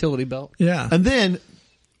his utility belt. Yeah. And then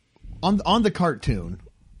on the cartoon,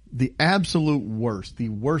 the absolute worst, the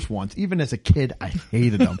worst ones, even as a kid, I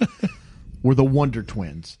hated them, were the Wonder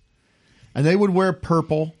Twins. And they would wear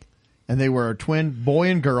purple, and they were a twin, boy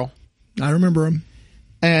and girl. I remember him.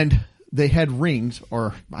 And they had rings,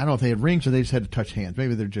 or I don't know if they had rings or they just had to touch hands.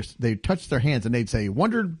 Maybe they touched their hands and they'd say,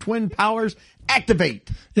 Wonder Twin powers, activate.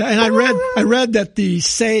 Yeah, and I read that the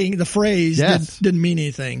phrase Yes. didn't mean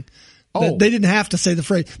anything. Oh. That they didn't have to say the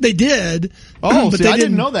phrase. They did. Oh, but see, they I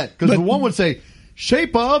didn't know that. Because the one would say,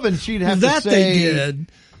 shape of, and she'd have that to say. they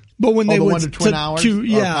did. But when they the would Wonder Twin hours or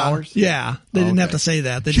powers? yeah, they didn't have Okay. to say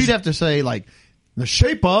that. They She'd just, have to say, like, the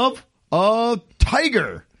shape of a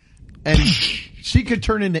tiger. And she could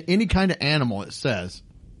turn into any kind of animal, it says.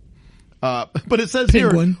 But it says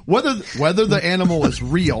Penguin. here, whether the animal is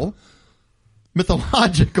real,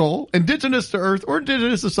 mythological, indigenous to Earth, or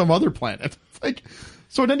indigenous to some other planet. It's like,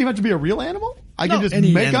 so it doesn't even have to be a real animal? I can just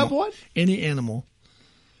any make animal. up one? Any animal.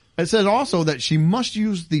 It says also that she must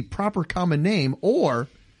use the proper common name or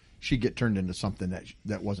she'd get turned into something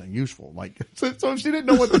that wasn't useful. Like, so if she didn't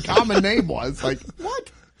know what the common name was, like,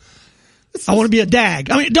 what? I want to be a dog.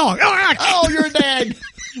 Oh, you're a dag.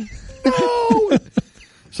 No.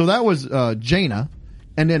 So that was Jaina.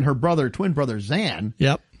 And then her twin brother Zan,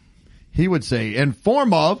 Yep. he would say, in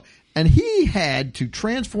form of, and he had to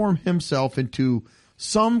transform himself into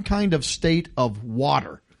some kind of state of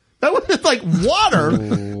water. That was like water.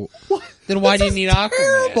 Then why do you need Aquaman?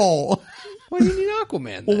 Terrible. Why do you need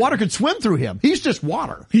Aquaman? Well, then? water could swim through him. He's just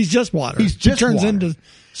water. He's just water. He's just he turns water. into Now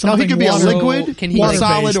something he could be a water- liquid, Can he, a like-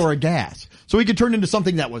 solid, water-based. or a gas. So he could turn into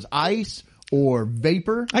something that was ice or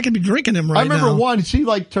vapor. I could be drinking him right I remember now. one, she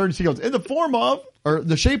goes, in the form of, or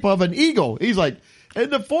the shape of an eagle. He's like, in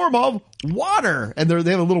the form of water. And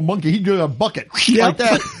they have a little monkey. He'd do a bucket like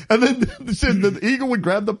that. And then the eagle would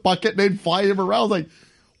grab the bucket and they'd fly him around. Like,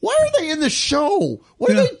 why are they in the show?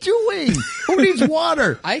 What are they doing? Who needs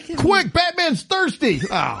water? Quick, Batman's thirsty.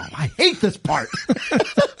 Oh, I hate this part.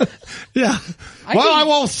 Yeah. I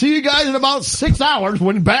will see you guys in about 6 hours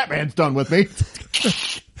when Batman's done with me.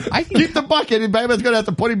 Keep the bucket and Batman's going to have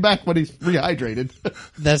to put him back when he's rehydrated.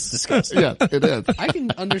 That's disgusting. Yeah, it is. I can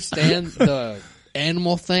understand the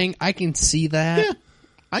animal thing. I can see that. Yeah,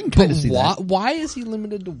 I can kind of see Why, that. why is he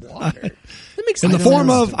limited to water? That makes In the sense. form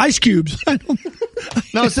of ice cubes.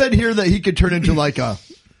 Now it said here that he could turn into like a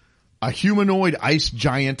humanoid ice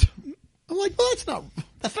giant. I'm like, well,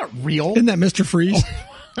 that's not real. Isn't that Mr. Freeze?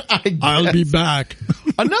 I'll be back.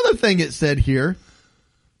 Another thing it said here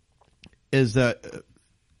is that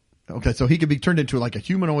Okay, so he could be turned into like a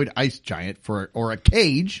humanoid ice giant or a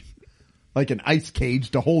cage, like an ice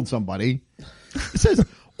cage to hold somebody. It says,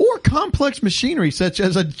 or complex machinery such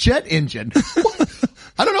as a jet engine.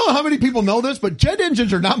 I don't know how many people know this, but jet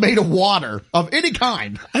engines are not made of water of any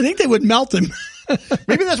kind. I think they would melt him.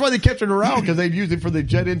 Maybe that's why they kept it around, because they'd use it for the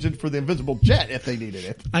jet engine for the invisible jet if they needed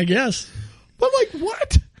it. I guess. But like,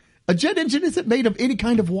 what? A jet engine isn't made of any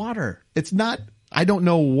kind of water. It's not. I don't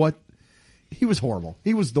know what. He was horrible.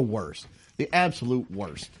 He was the worst. The absolute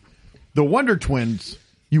worst. The Wonder Twins,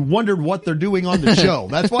 you wondered what they're doing on the show.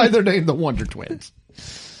 That's why they're named the Wonder Twins.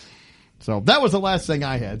 So that was the last thing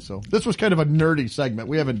I had. So this was kind of a nerdy segment.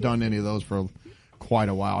 We haven't done any of those for quite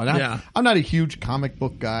a while. And I'm not a huge comic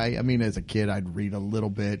book guy. I mean, as a kid, I'd read a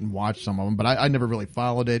little bit and watch some of them, but I never really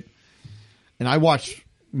followed it. And I watched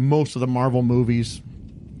most of the Marvel movies,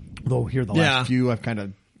 though here the last few I've kind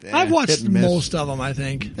of I've watched most of them, I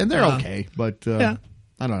think. And they're okay, but I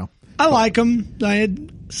don't know. I like them.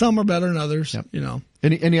 Some are better than others, you know.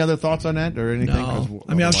 Any other thoughts on that or anything? No.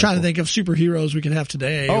 I mean, I was trying to think of superheroes we could have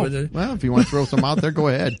today. Oh, well, if you want to throw some out there, go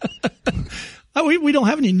ahead. We don't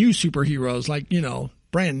have any new superheroes, like, you know,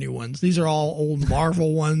 brand new ones. These are all old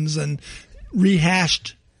Marvel ones and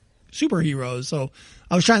rehashed superheroes. So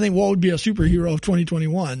I was trying to think what would be a superhero of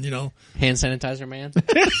 2021, you know. Hand sanitizer man.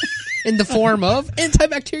 In the form of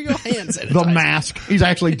antibacterial hand sanitizer. The Mask. He's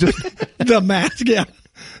actually just... The Mask, yeah.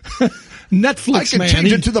 Netflix I can man.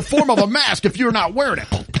 change it to the form of a mask if you're not wearing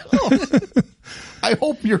it. I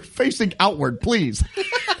hope you're facing outward, please.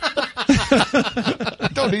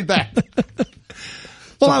 Don't need that.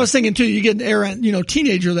 Well, I was thinking too, you get an errant, you know,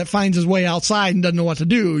 teenager that finds his way outside and doesn't know what to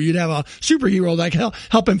do. You'd have a superhero that can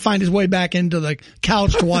help him find his way back into the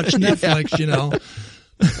couch to watch Netflix, you know.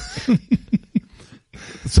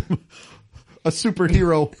 A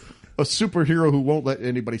superhero who won't let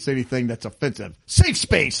anybody say anything that's offensive. Safe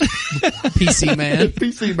space. PC man.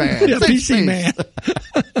 PC man. Yeah, Safe PC space. man.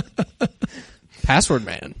 Password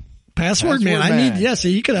man. Password man. man. I need, yes,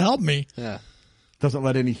 he could have helped me. Yeah. Doesn't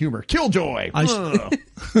let any humor. Killjoy.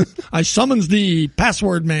 I summons the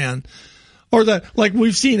password man. Or like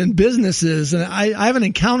we've seen in businesses, and I haven't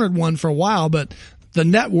encountered one for a while, but the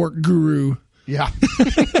network guru. Yeah.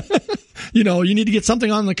 You know, you need to get something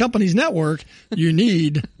on the company's network. You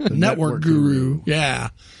need the network guru. Yeah.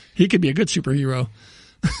 He could be a good superhero.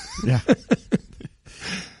 Yeah.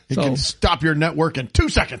 He can stop your network in 2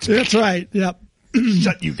 seconds. That's right. Yep.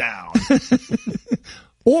 Shut you down.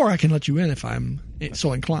 Or I can let you in if I'm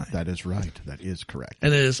so inclined. That is right. That is correct.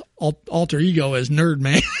 And his alter ego is Nerd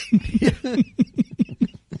Man.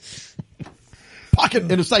 Pocket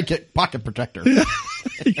and a sidekick, pocket protector.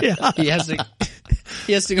 Yeah. He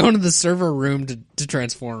has to go into the server room to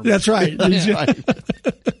transform. That's right. That's right.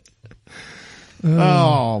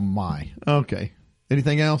 Oh my. Okay.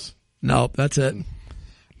 Anything else? Nope, that's it.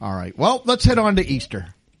 All right. Well, let's head on to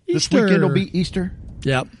Easter. This Easter. weekend will be Easter.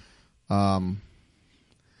 Yep.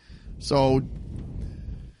 So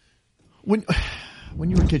when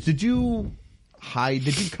you were kids, did you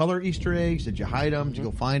color Easter eggs? Did you hide them? Did you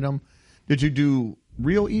go find them? Did you do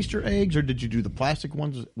real Easter eggs, or did you do the plastic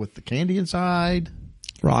ones with the candy inside?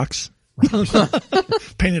 Rocks.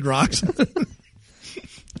 Painted rocks.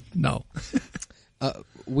 No.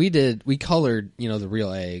 We colored, you know, the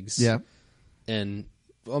real eggs. Yeah. And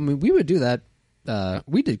I mean, we would do that.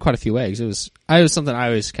 We did quite a few eggs. It was something I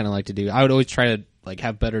always kind of like to do. I would always try to like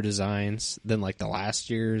have better designs than like the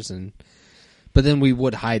last year's, but then we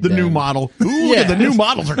would hide the them. new model. Ooh, look at the new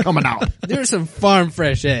models are coming out. There's some farm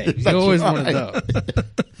fresh eggs. You always wanted those.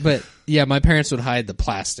 But yeah, my parents would hide the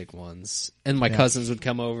plastic ones, and my cousins would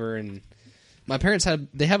come over, and my parents have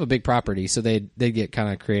a big property, so they'd get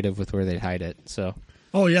kind of creative with where they'd hide it. So.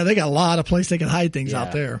 Oh yeah, they got a lot of place they can hide things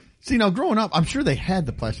out there. See, now growing up, I'm sure they had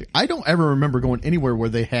the plastic. I don't ever remember going anywhere where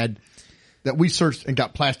they had that we searched and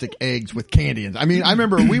got plastic eggs with candy in. I mean, I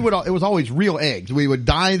remember it was always real eggs. We would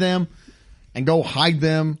dye them and go hide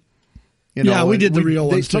them. You know, yeah, we did the real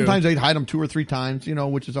ones too. Sometimes they'd hide them 2 or 3 times, you know,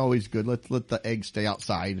 which is always good. Let the eggs stay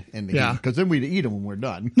outside in the heat, because then we'd eat them when we're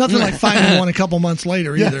done. Nothing like finding one a couple months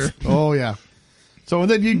later either. Oh yeah. So and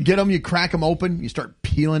then you get them, you crack them open, you start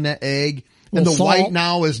peeling that egg, and the salt. white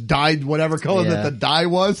now is dyed whatever color that the dye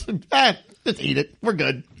was. Just eat it. We're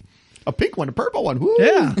good. A pink one, a purple one. Woo,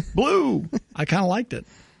 yeah, blue. I kind of liked it.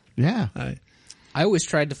 Yeah. I always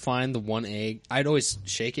tried to find the one egg. I'd always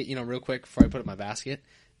shake it, you know, real quick before I put it in my basket.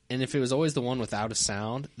 And if it was always the one without a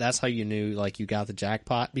sound, that's how you knew, like, you got the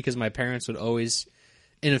jackpot. Because my parents would always,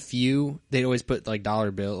 in a few, they'd always put, like,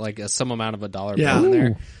 dollar bill, like, some amount of a dollar bill in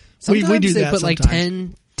there. Sometimes we do they that put, like,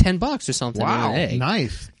 $10 or something in an egg.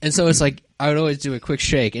 Nice. And so it's like, I would always do a quick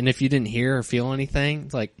shake. And if you didn't hear or feel anything,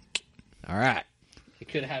 it's like, All right. I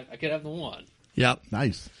could have the one. Yep.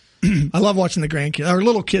 Nice. I love watching the grandkids or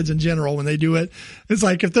little kids in general when they do it. It's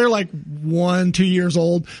like if they're like 1, 2 years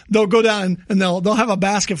old, they'll go down and they'll have a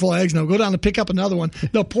basket full of eggs and they'll go down to pick up another one.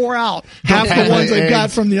 They'll pour out half the ones they've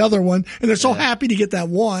got from the other one, and they're so happy to get that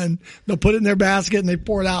one. They'll put it in their basket and they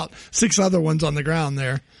pour it out 6 other ones on the ground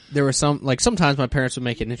there. There were some, like, sometimes my parents would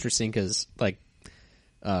make it interesting because, like,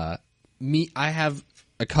 I have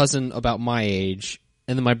a cousin about my age,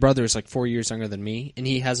 and then my brother is like 4 years younger than me, and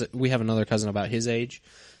we have another cousin about his age.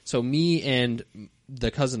 So me and the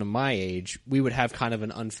cousin of my age, we would have kind of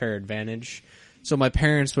an unfair advantage. So my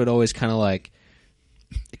parents would always kind of like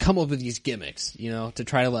come up with these gimmicks, you know, to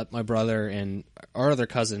try to let my brother and our other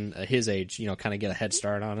cousin, his age, you know, kind of get a head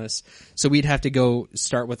start on us. So we'd have to go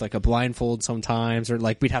start with like a blindfold sometimes, or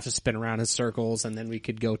like we'd have to spin around in circles, and then we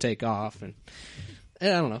could go take off. And I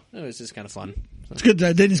don't know, it was just kind of fun. It's good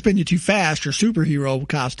that they didn't spin you too fast. Your superhero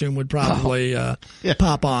costume would probably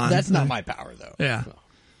pop on. That's not my power, though. Yeah. So.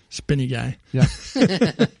 Spinny guy. Yeah.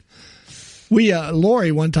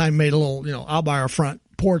 Lori one time made a little, you know, out by our front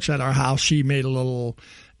porch at our house, she made a little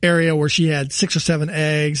area where she had 6 or 7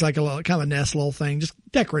 eggs, like a little, kind of a nest little thing, just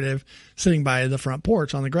decorative, sitting by the front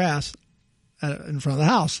porch on the grass in front of the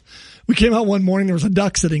house. We came out one morning, there was a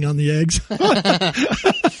duck sitting on the eggs.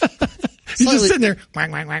 He's just sitting there. Quack,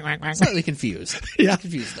 quack, quack, quack, quack. Slightly confused. Yeah.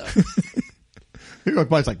 Confused, though. He goes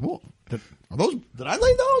by, it's like, whoa, did I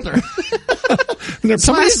lay those? Or And they're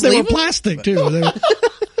Somebody's they were leaving? plastic too.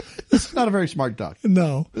 this is not a very smart duck.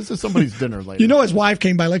 No. This is somebody's dinner later. You know, his wife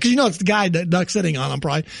came by, like, cause you know, it's the guy that duck's sitting on them,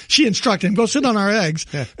 probably. She instructed him, go sit on our eggs.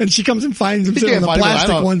 Yeah. And she comes and finds him He sitting on can't the find it. I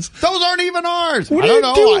plastic don't- ones. Those aren't even ours. What I are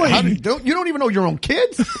don't you know. doing? You don't even know your own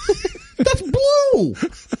kids? That's blue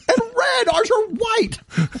and red. Ours are white.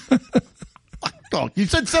 Oh, you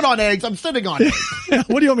said sit on eggs. I'm sitting on eggs. Yeah,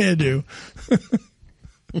 what do you want me to do?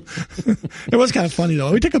 It was kind of funny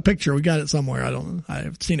though. We took a picture. We got it somewhere. I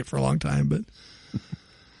haven't seen it for a long time, but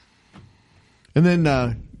And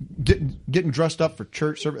then getting dressed up for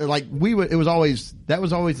church service. Like that was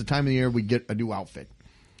always the time of the year we get a new outfit.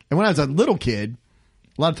 And when I was a little kid,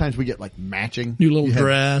 a lot of times we get like matching New little you had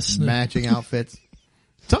dress. matching outfits.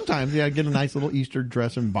 Sometimes, yeah, I'd get a nice little Easter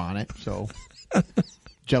dress and bonnet. So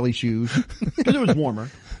jelly shoes because it was warmer.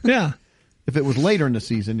 yeah. If it was later in the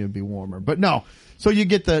season, it would be warmer. But no, so you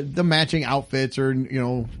get the matching outfits or, you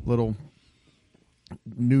know, little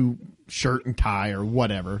new shirt and tie or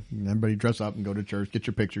whatever. And everybody dress up and go to church, get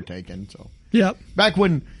your picture taken. So Yep. back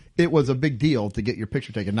when it was a big deal to get your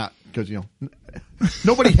picture taken, not because, you know,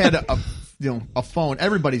 nobody had a phone.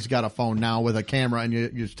 Everybody's got a phone now with a camera and you're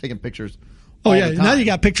just taking pictures. Oh all yeah. the time. Now you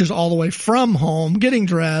got pictures all the way from home, getting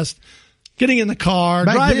dressed, getting in the car,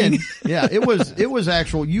 Back driving. then, yeah, it was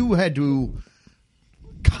actual. You had to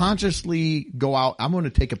consciously go out. I'm going to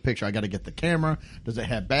take a picture. I got to get the camera. Does it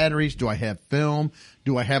have batteries? Do I have film?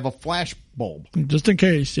 Do I have a flash bulb? Just in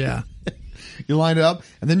case. Yeah. You line it up,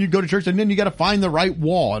 and then you go to church, and then you got to find the right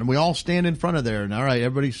wall, and we all stand in front of there. And all right,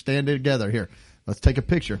 everybody stand together here. Let's take a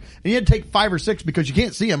picture. And you had to take 5 or 6 because you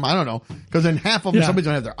can't see them. I don't know. Because then half of them, Yeah. somebody's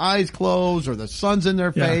going to have their eyes closed or the sun's in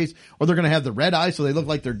their Yeah. face or they're going to have the red eyes so they look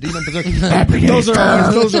like they're demon possessed. Those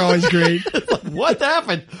are always great. What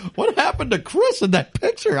happened? What happened to Chris in that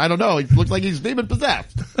picture? I don't know. He looks like he's demon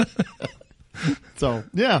possessed. So,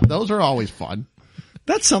 yeah, those are always fun.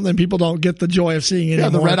 That's something people don't get the joy of seeing anymore.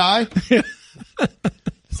 Yeah, the red eye.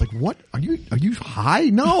 It's like, what? Are you high?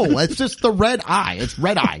 No, it's just the red eye. It's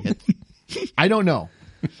red eye. I don't know.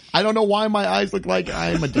 I don't know why my eyes look like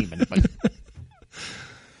I'm a demon. But,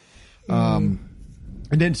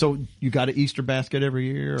 and then, so you got an Easter basket every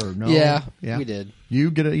year or no? Yeah, we did.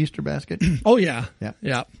 You get an Easter basket? Oh yeah. Yeah.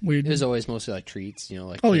 Yeah. It was always mostly like treats, you know,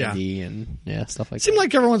 like Oh, yeah. candy and stuff like It seemed that.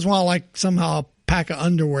 like every once in a while, like somehow a pack of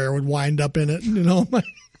underwear would wind up in it. You know, my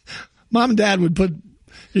mom and dad would put,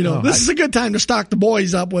 you know, this is a good time to stock the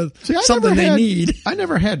boys up with See, I something never they had- need. I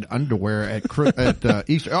never had underwear at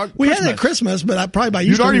Easter. We had it at Christmas, but probably by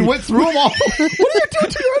You'd Easter already went through them all. What are you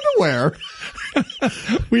doing to your underwear?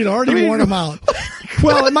 we'd already worn them out.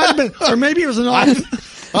 Well, it might have been, or maybe it was an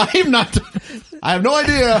I'm not. I have no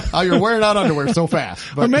idea how you're wearing out underwear so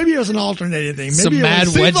fast. or But maybe it was an alternating thing. Maybe Some it mad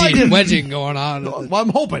was, seems like it- wedging going on. well, I'm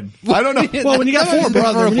hoping. I don't know. well, when you got 4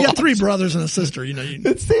 brothers, when you got 3 brothers and a sister, you know,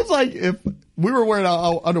 It seems like if we were wearing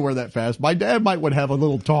out underwear that fast, my dad would have a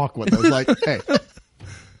little talk with us, like, "Hey, I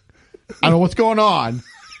don't know what's going on,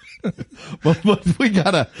 but we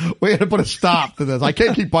gotta put a stop to this. I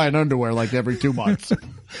can't keep buying underwear like every 2 months."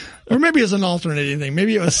 or maybe it was an alternating thing.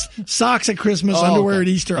 Maybe it was socks at Christmas, Oh, underwear okay. at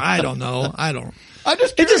Easter. I don't know. I don't. I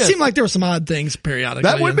just It curious. just seemed like there were some odd things periodically.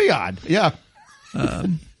 That would be odd. Yeah.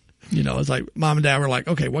 You know, it's like mom and dad were like,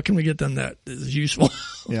 okay, what can we get them that is useful?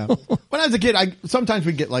 Yeah. When I was a kid, sometimes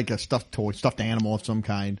we'd get like a stuffed toy, stuffed animal of some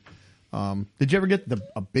kind. Did you ever get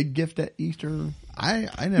a big gift at Easter? I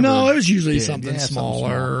never. No, it was usually did. something Yeah,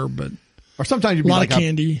 smaller, but or sometimes you'd a be lot like of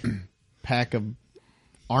candy. pack of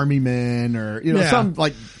Army men, or Yeah. some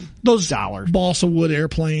like Those dollars. balsa wood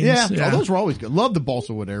airplanes. Yeah, oh, those were always good. Love the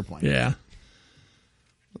balsa wood airplane. Yeah.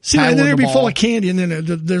 See, Paddle and then in it'd the be full ball. of candy, and then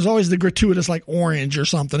there's always the gratuitous like orange or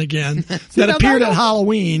something again that now appeared that at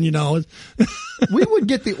Halloween. You know, We would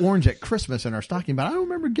get the orange at Christmas in our stocking, but I don't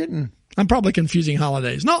remember getting. I'm probably confusing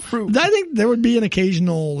holidays. No, Fruit. I think there would be an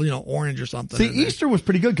occasional, orange or something. See, in there. Easter was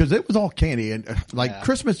pretty good because it was all candy, and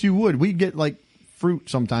Christmas we'd get like fruit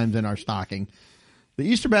sometimes in our stocking. The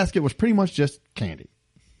Easter basket was pretty much just candy,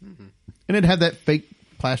 and it had that fake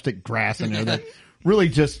plastic grass in there that really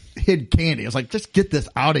just hid candy. It's like, just get this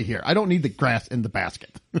out of here. I don't need the grass in the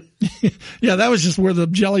basket. Yeah, that was just where the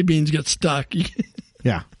jelly beans get stuck.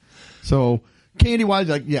 Yeah. So candy wise,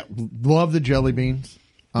 love the jelly beans.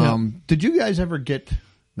 Did you guys ever get?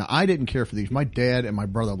 Now, I didn't care for these. My dad and my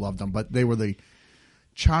brother loved them, but they were the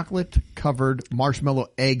chocolate covered marshmallow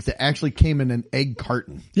eggs that actually came in an egg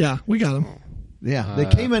carton. Yeah, we got them. Yeah, they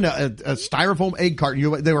came in a styrofoam egg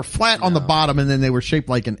carton. They were flat on the bottom, and then they were shaped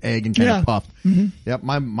like an egg and kind of puffed. Mm-hmm. Yep,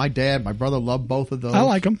 my dad, my brother loved both of those. I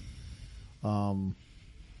like them.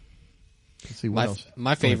 Let's see what else.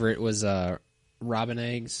 My favorite was robin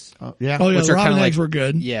eggs. Yeah, Oh yeah, Which the are kinda robin like- eggs were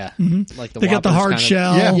good. Yeah, like the They got the Whoppers hard kinda-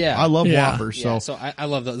 shell. yeah, Yeah. I love Yeah. Whoppers. Yeah, So, I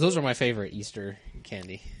love those. Those are my favorite Easter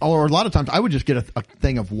candy. or a lot of times, I would just get a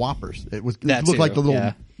thing of Whoppers. It looked That like too, the little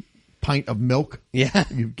yeah. pint of milk. Yeah,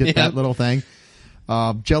 You get that little thing.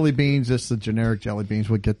 Jelly beans, just the generic jelly beans,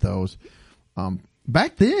 would get those.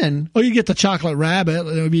 Back then, Oh, you get the chocolate rabbit.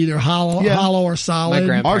 It would be either hollow or My solid.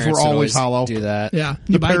 grandparents Ours were would always hollow. Do that. Yeah,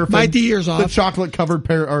 you paraffin- bite the ears the off. chocolate covered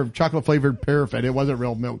or chocolate flavored paraffin. It wasn't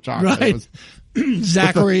real milk chocolate. Right. It was,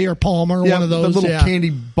 Zachary or Palmer, one of those. the little yeah.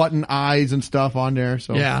 candy button eyes and stuff on there.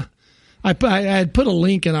 So Yeah, I had put a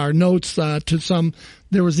link in our notes to some.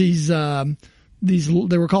 There was these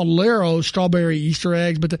they were called Laro strawberry Easter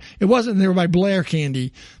eggs, but it wasn't. They were by Blair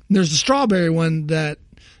Candy. And there's a strawberry one that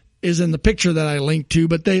is in the picture that I linked to,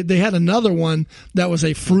 but they had another one that was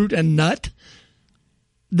a fruit and nut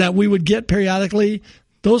that we would get periodically.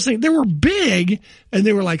 Those things, they were big and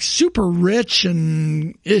they were like super rich,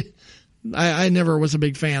 and I never was a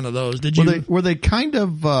big fan of those. Did you? were they kind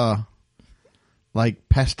of like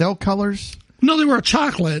pastel colors? No, they were a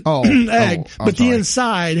chocolate Oh, egg, I'm but the sorry.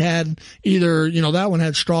 inside had either, that one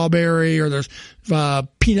had strawberry or there's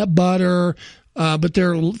peanut butter, but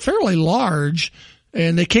they're fairly large,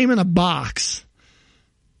 and they came in a box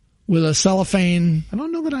with a cellophane. I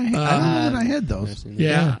don't know that I had those.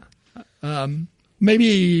 Yeah.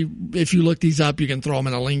 Maybe if you look these up, you can throw them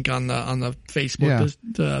in a link on the Facebook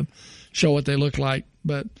to show what they look like.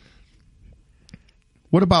 But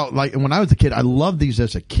What about, like, when I was a kid, I loved these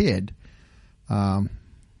as a kid.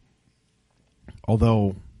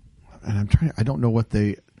 Although, and I don't know what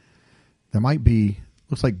there might be,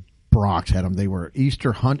 looks like Brock's had them. They were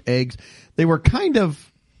Easter hunt eggs. They were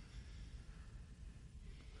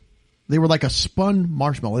they were like a spun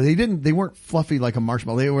marshmallow. They weren't fluffy like a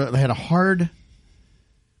marshmallow. They had a hard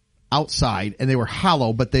outside and they were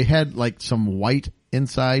hollow, but they had like some white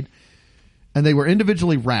inside, and they were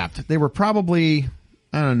individually wrapped. They were probably,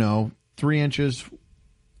 I don't know, 3 inches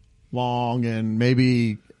long and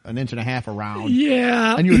maybe 1.5 inches around.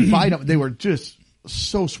 yeah, And you would bite them. They were just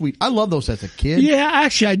so sweet. I love those as a kid. yeah,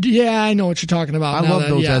 actually, I know what you're talking about. I now love that-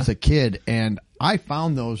 those yeah. as a kid, and I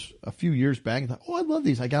found those a few years back. And thought, I love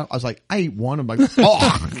these. I was like, I ate one. I'm like, oh,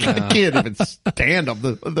 I can't even stand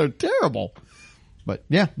them. They're terrible. But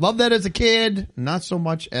yeah, love that as a kid. Not so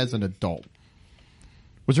much as an adult.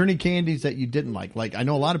 Was there any candies that you didn't like? Like, I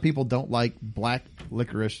know a lot of people don't like black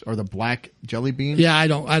licorice or the black jelly beans. Yeah, I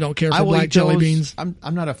don't care I for will black eat jelly those. beans.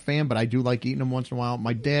 I'm not a fan, but I do like eating them once in a while.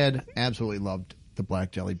 My dad absolutely loved the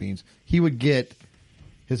black jelly beans. He would get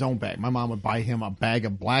his own bag. My mom would buy him a bag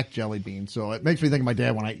of black jelly beans. So it makes me think of my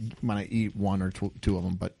dad when I eat one or two of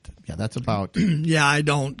them. But yeah, that's about Yeah, I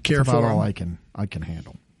don't care for about all them. I can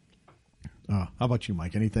handle. How about you,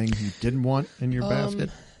 Mike? Anything you didn't want in your basket?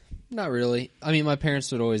 Not really. I mean, my parents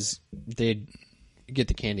they'd get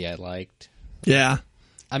the candy I liked. Yeah.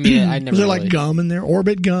 I mean, I never Was there really, like gum in there?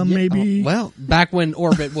 Orbit gum, maybe? well, back when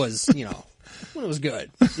Orbit was, when it was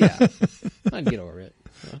good. Yeah, I'd get Orbit.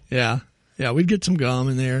 Yeah. Yeah, we'd get some gum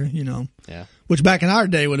in there, Yeah. which back in our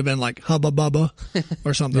day would have been like Hubba Bubba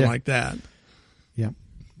or something Yeah. like that. Yeah.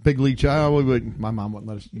 Big Leach. My mom wouldn't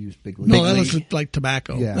let us use Big Leach. No, that was like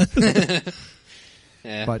tobacco. Yeah.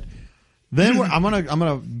 Yeah. But Then I'm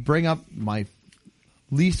gonna bring up my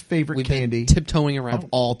least favorite We've candy been tiptoeing of around.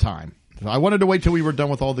 all time. I wanted to wait till we were done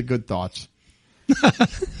with all the good thoughts.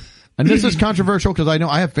 And this is controversial because I know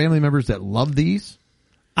I have family members that love these.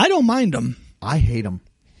 I don't mind them. I hate them.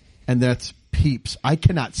 And that's Peeps. I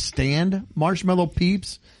cannot stand marshmallow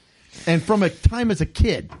Peeps. And from a time as a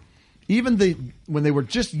kid, even when they were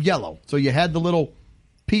just yellow, so you had the little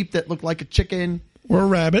Peep that looked like a chicken. Or a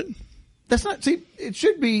rabbit. That's not, see, it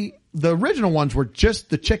should be, the original ones were just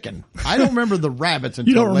the chicken. I don't remember the rabbits until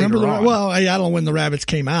You don't remember later on. well, I don't know when the rabbits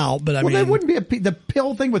came out, but I Well, mean, that wouldn't be a Peep. The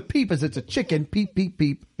whole thing with Peep is it's a chicken, peep, peep,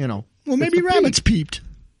 peep, you know. well, It's maybe the rabbits peep. peeped.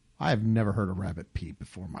 I have never heard a rabbit peep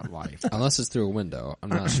before in my life. Unless it's through a window. I'm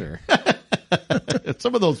not sure.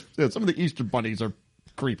 some of the Easter bunnies are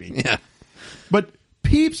creepy. Yeah. But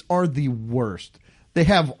Peeps are the worst. They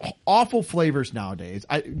have awful flavors nowadays.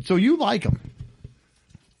 So you like them.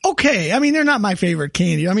 Okay, I mean, they're not my favorite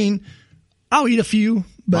candy. I mean, I'll eat a few,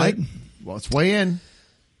 but Right? Well, let's weigh in.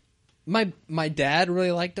 My dad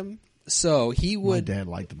really liked them. So he would dad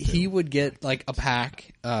liked them, too. He would get like a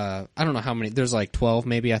pack. I don't know how many. There's like 12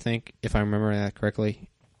 maybe, I think, if I remember that correctly.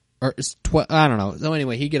 Or it's 12, I don't know. So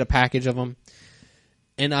anyway, he'd get a package of them.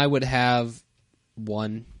 And I would have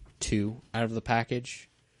 1, 2 out of the package.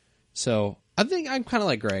 So I think I'm kind of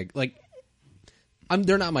like Greg. Like,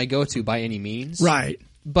 they're not my go-to by any means. right.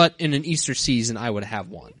 But in an Easter season, I would have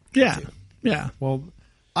one. Yeah. Yeah. Well,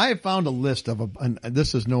 I have found a list of and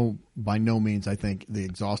this is by no means, I think, the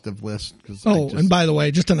exhaustive list. Oh, and by the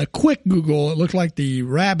way, just in a quick Google, it looked like the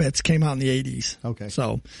rabbits came out in the 80s. Okay.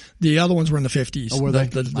 So the other ones were in the 50s. Oh, were they?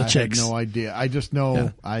 The I chicks. had no idea. I just know Yeah.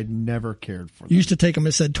 I never cared for them. You used to take them,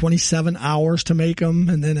 it said 27 hours to make them,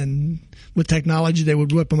 and then with technology, they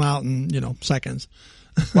would whip them out in, seconds.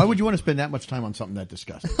 Why would you want to spend that much time on something that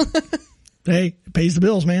disgusting? Hey, it pays the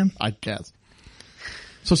bills, man. I guess.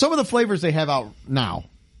 So some of the flavors they have out now,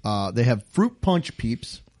 they have fruit punch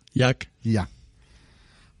Peeps. Yuck. Yeah.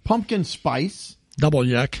 Pumpkin spice. Double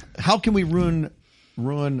yuck. How can we ruin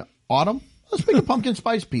autumn? Let's make a pumpkin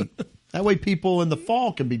spice Peep. That way people in the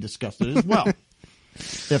fall can be disgusted as well.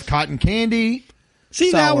 They have cotton candy,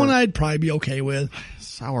 See, that Sour. one I'd probably be okay with.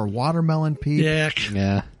 sour watermelon Peep, Yuck.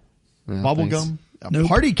 Yeah. bubble gum, a Nope.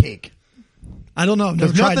 party cake. I don't know. I've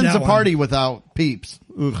never Because tried nothing's that a one. party without Peeps.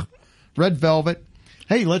 Ugh. Red velvet.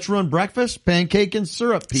 Hey, let's run breakfast, pancake, and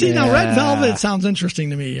syrup Peeps. See, now red velvet sounds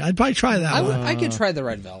interesting to me. I'd probably try that one. I could try the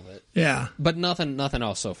red velvet, Yeah. but nothing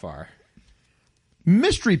else so far.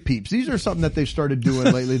 Mystery Peeps. These are something that they've started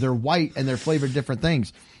doing lately. They're white and they're flavored different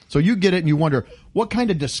things. So you get it and you wonder, what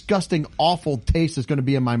kind of disgusting, awful taste is going to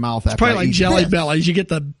be in my mouth after Probably I like eat Jelly this? Bellies. You get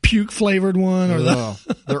the puke flavored one or the. Ugh.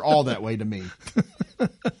 They're all that way to me.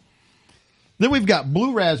 Then we've got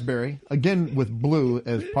blue raspberry, again with blue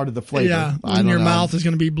as part of the flavor. Yeah, I and don't your know. mouth is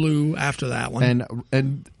going to be blue after that one.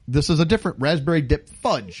 And this is a different raspberry dip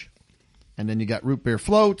fudge. And then you got root beer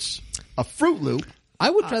floats, a Fruit Loop, I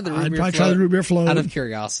would try the root I'd beer probably float try the root beer float. out of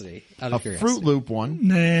curiosity. a Fruit Loop one,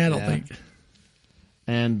 Nah, I don't Yeah. think.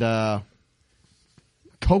 and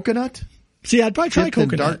coconut. See, I'd probably try Dipped in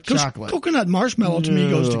coconut. dark 'Cause chocolate. Coconut and marshmallow to me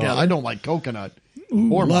goes Ugh, together. I don't like coconut.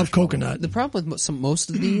 Ooh, or love marshmallow. coconut. The problem with most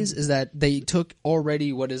of these is that they took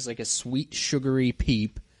already what is like a sweet sugary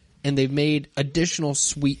Peep, and they've made additional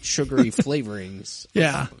sweet sugary flavorings. on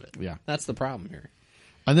Yeah. top of it. Yeah. That's the problem here.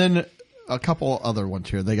 And then a couple other ones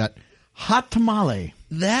here. They got hot tamale.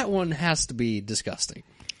 That one has to be disgusting.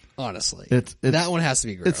 Honestly, It's that one has to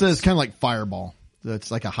be gross. It says kind of like Fireball.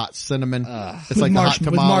 It's like a hot cinnamon. It's With like the hot with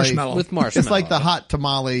tamale. marshmallow. with marshmallow. It's like the hot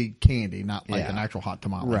tamale candy, not like Yeah. an actual hot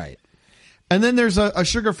tamale. right. And then there's a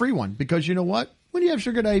sugar-free one because you know what? When you have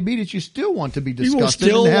sugar diabetes, you still want to be will disgusted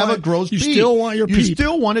still and have a want- gross you peep. still want your You peep.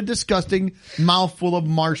 still want a disgusting mouthful of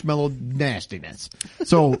marshmallow nastiness.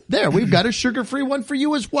 So there, we've got a sugar-free one for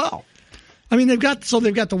you as well. I mean, they've got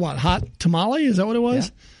the what? Hot tamale? Is that what it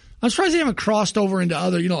was? I'm surprised they haven't crossed over into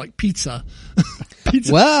other, like pizza.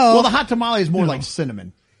 Pizza. Well, the hot tamale is more like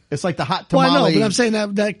cinnamon. It's like the hot Well, tamale. I know, but I'm saying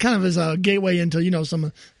that kind of is a gateway into,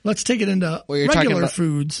 some, let's take it into Well, you're talking regular about-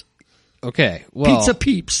 foods. Okay. Well, Pizza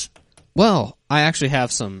peeps. Well, I actually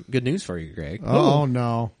have some good news for you, Greg. Oh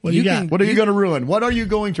no! What do you got? What are you going to ruin? What are you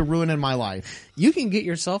going to ruin in my life? You can get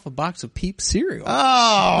yourself a box of Peep cereal.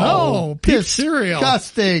 Oh, peep cereal.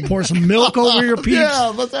 Disgusting. Pour some milk over your peeps. Yeah,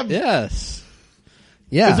 let's have. Yes.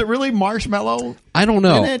 Yeah. Is it really marshmallow I don't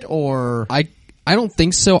know. in it, or I don't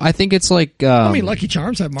think so. I think it's like. I mean, Lucky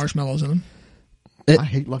Charms have marshmallows in them. I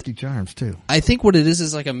hate Lucky Charms too. I think what it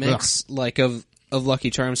is like a mix like of Lucky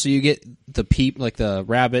Charms. So you get the Peep, like the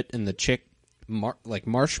rabbit and the chick like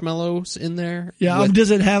marshmallows in there. Yeah. with-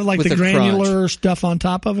 Does it have like with the a crunch. granular stuff on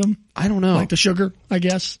top of them? I don't know. Like the sugar, I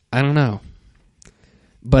guess. I don't know.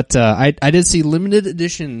 But I did see limited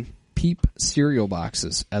edition Peep cereal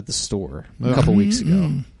boxes at the store a couple weeks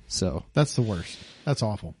ago. So That's the worst. That's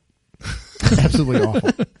awful. Absolutely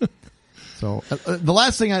awful. So the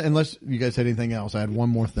last thing, unless you guys had anything else, I had one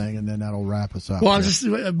more thing, and then that'll wrap us up. Well, I'm here. just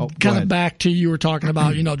go kind of ahead. back to you were talking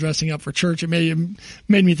about, dressing up for church. It made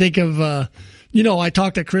me think of, I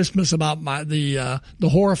talked at Christmas about the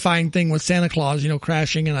horrifying thing with Santa Claus,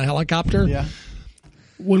 crashing in a helicopter. Yeah.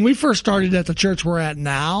 When we first started at the church we're at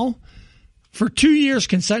now, for 3 years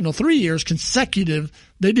consecutive,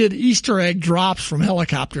 they did Easter egg drops from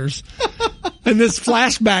helicopters. And this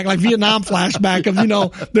flashback, like Vietnam flashback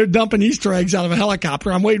of, they're dumping Easter eggs out of a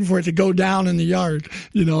helicopter. I'm waiting for it to go down in the yard,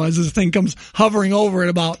 as this thing comes hovering over it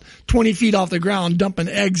about 20 feet off the ground, dumping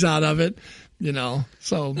eggs out of it,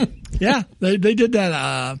 So, yeah, they did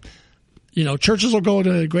that. Churches will go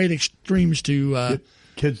to great extremes to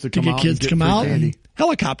Kids to get come out. kids and to get come free out. candy. And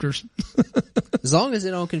helicopters. as long as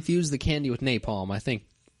they don't confuse the candy with napalm, I think.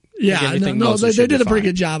 Yeah, everything no, mostly they should be did a pretty fine.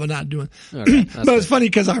 good job of not doing. Okay, But it's funny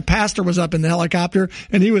because our pastor was up in the helicopter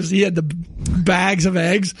and he had the bags of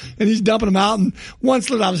eggs and he's dumping them out, and one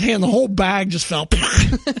slid out of his hand, the whole bag just fell.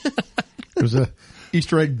 It was a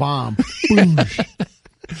Easter egg bomb.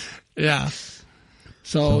 Yeah.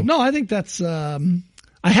 So no, I think that's. I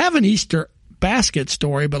have an Easter basket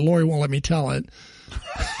story, but Lori won't let me tell it.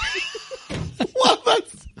 Well, that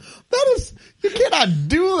is you cannot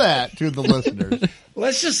do that to the listeners.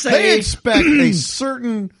 Let's just They say. expect a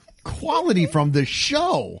certain quality from the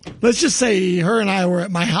show. Let's just say her and I were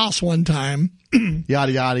at my house one time.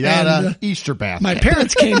 Yada yada yada. And, Easter basket. My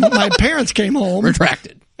parents came home.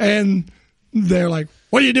 Retracted. And they're like,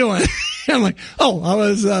 "What are you doing?" I'm like, "Oh, I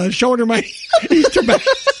was showing her my Easter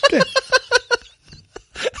basket."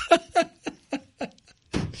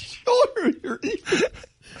 Order your Easter.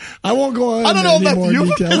 I won't go on I don't know if any that's more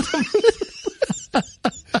euphemism. details.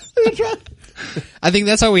 I think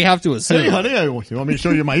that's how we have to assume. Hey, honey, you want me to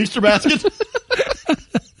show you my Easter basket?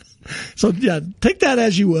 So yeah, take that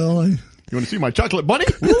as you will. You want to see my chocolate bunny?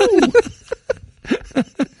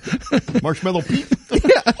 Marshmallow Pete?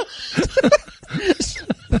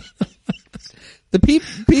 The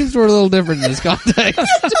peeps were a little different in this context.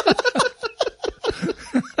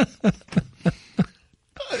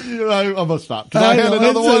 I'm gonna stop. 'Cause I I had know,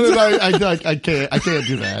 another one, it's- and I can't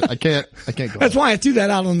do that. I can't go. That's why I threw that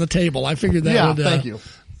out on the table. I figured that Yeah, would. thank you.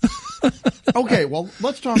 Okay, well,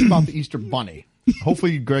 let's talk about the Easter Bunny.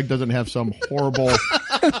 Hopefully, Greg doesn't have some horrible,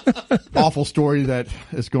 awful story that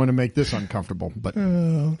is going to make this uncomfortable. But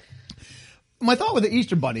my thought with the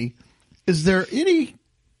Easter Bunny is there any,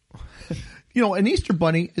 an Easter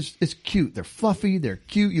Bunny is cute. They're fluffy. They're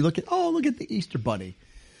cute. You look at the Easter Bunny.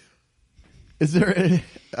 Is there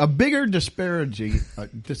a bigger disparity?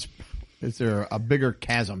 Is there a bigger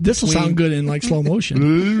chasm? This will between- sound good in like slow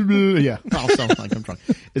motion. Yeah, I'll sound like I'm drunk.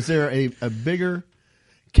 Is there a bigger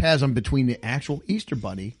chasm between the actual Easter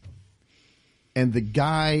Bunny and the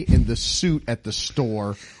guy in the suit at the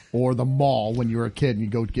store or the mall when you were a kid and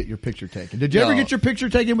you go get your picture taken? Did you ever No. get your picture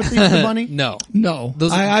taken with the Easter Bunny? No. No,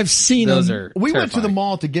 Those are- I've seen Those them. are We went to the terrifying.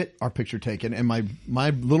 mall to get our picture taken, and my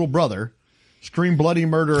little brother screamed bloody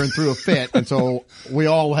murder and threw a fit, and so we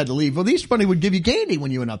all had to leave. Well, the Easter Bunny would give you candy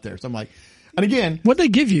when you went up there. So I'm like, and again, What'd they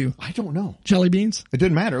give you? I don't know. Jelly beans? It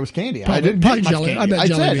didn't matter. It was candy. I Probably- didn't probably get much jelly. candy. I bet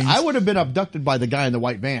jelly said beans. I would have been abducted by the guy in the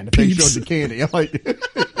white van if they Peeps. showed the candy. I'm like,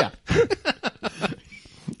 yeah.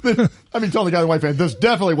 I mean, tell the guy in the white van, this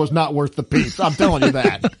definitely was not worth the peeps. I'm telling you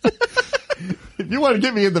that. If you want to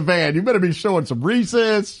get me in the van, you better be showing some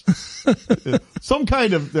Reese's, some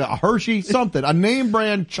kind of Hershey, something, a name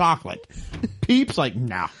brand chocolate. Peeps, like,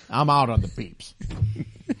 nah, I'm out on the peeps.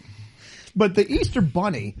 But the Easter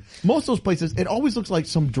Bunny, most of those places, it always looks like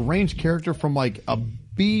some deranged character from like a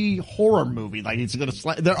B horror movie. Like it's gonna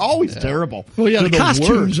they're always terrible. Well, yeah, They're the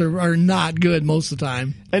costumes worst. are not good most of the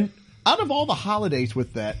time. And out of all the holidays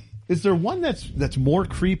with that, is there one that's more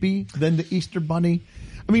creepy than the Easter Bunny?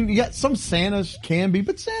 I mean, yeah, some Santas can be,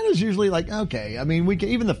 but Santa's usually like, okay. I mean,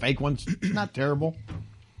 even the fake ones, not terrible.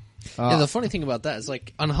 Yeah, the funny thing about that is,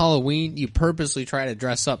 like, on Halloween, you purposely try to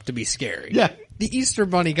dress up to be scary. Yeah. The Easter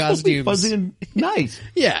Bunny Fuzzy costumes. and nice.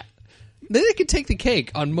 Yeah. They could take the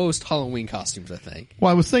cake on most Halloween costumes, I think.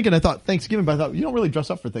 Well, I thought Thanksgiving, but I thought you don't really dress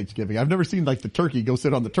up for Thanksgiving. I've never seen like the turkey go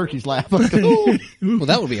sit on the turkey's lap. Like, oh. Well,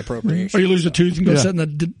 that would be Or appropriation. you lose a tooth and go Yeah. sit in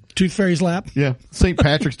the tooth fairy's lap. Yeah, St.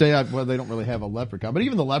 Patrick's Day. They don't really have a leprechaun, but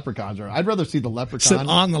even the leprechauns are. I'd rather see the Sit leprechaun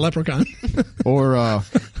on the leprechaun. or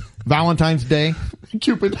Valentine's Day.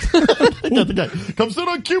 Cupid. The guy. Come sit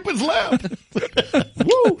on Cupid's lap.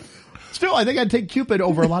 Woo. Still, I think I'd take Cupid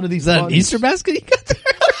over a lot of these. Is that an buns. Easter basket you got there?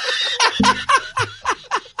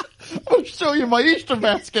 I'll show you my Easter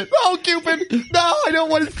basket. Oh, Cupid. No, I don't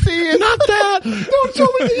want to see it. Not that. Don't show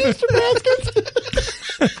me the Easter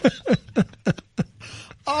basket.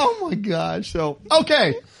 Oh my gosh. So,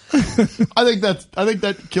 okay. I think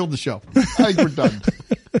that killed the show. I think we're done.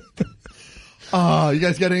 You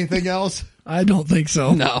guys got anything else? I don't think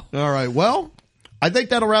so. No. All right. Well, I think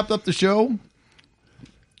that'll wrap up the show.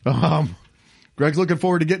 Greg's looking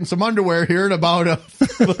forward to getting some underwear here in about a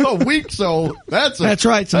week. So that's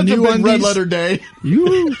right. Some that's new a big red undies. letter day.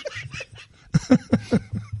 You.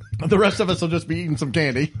 The rest of us will just be eating some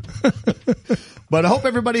candy. But I hope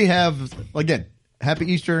everybody have, again,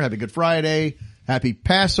 happy Easter, happy Good Friday, happy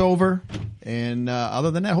Passover. And other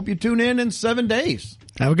than that, hope you tune in 7 days.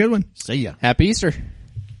 Have a good one. See ya. Happy Easter.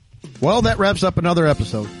 Well, that wraps up another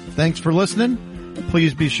episode. Thanks for listening.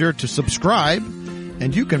 Please be sure to subscribe.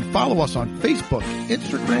 And you can follow us on Facebook,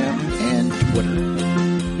 Instagram, and Twitter.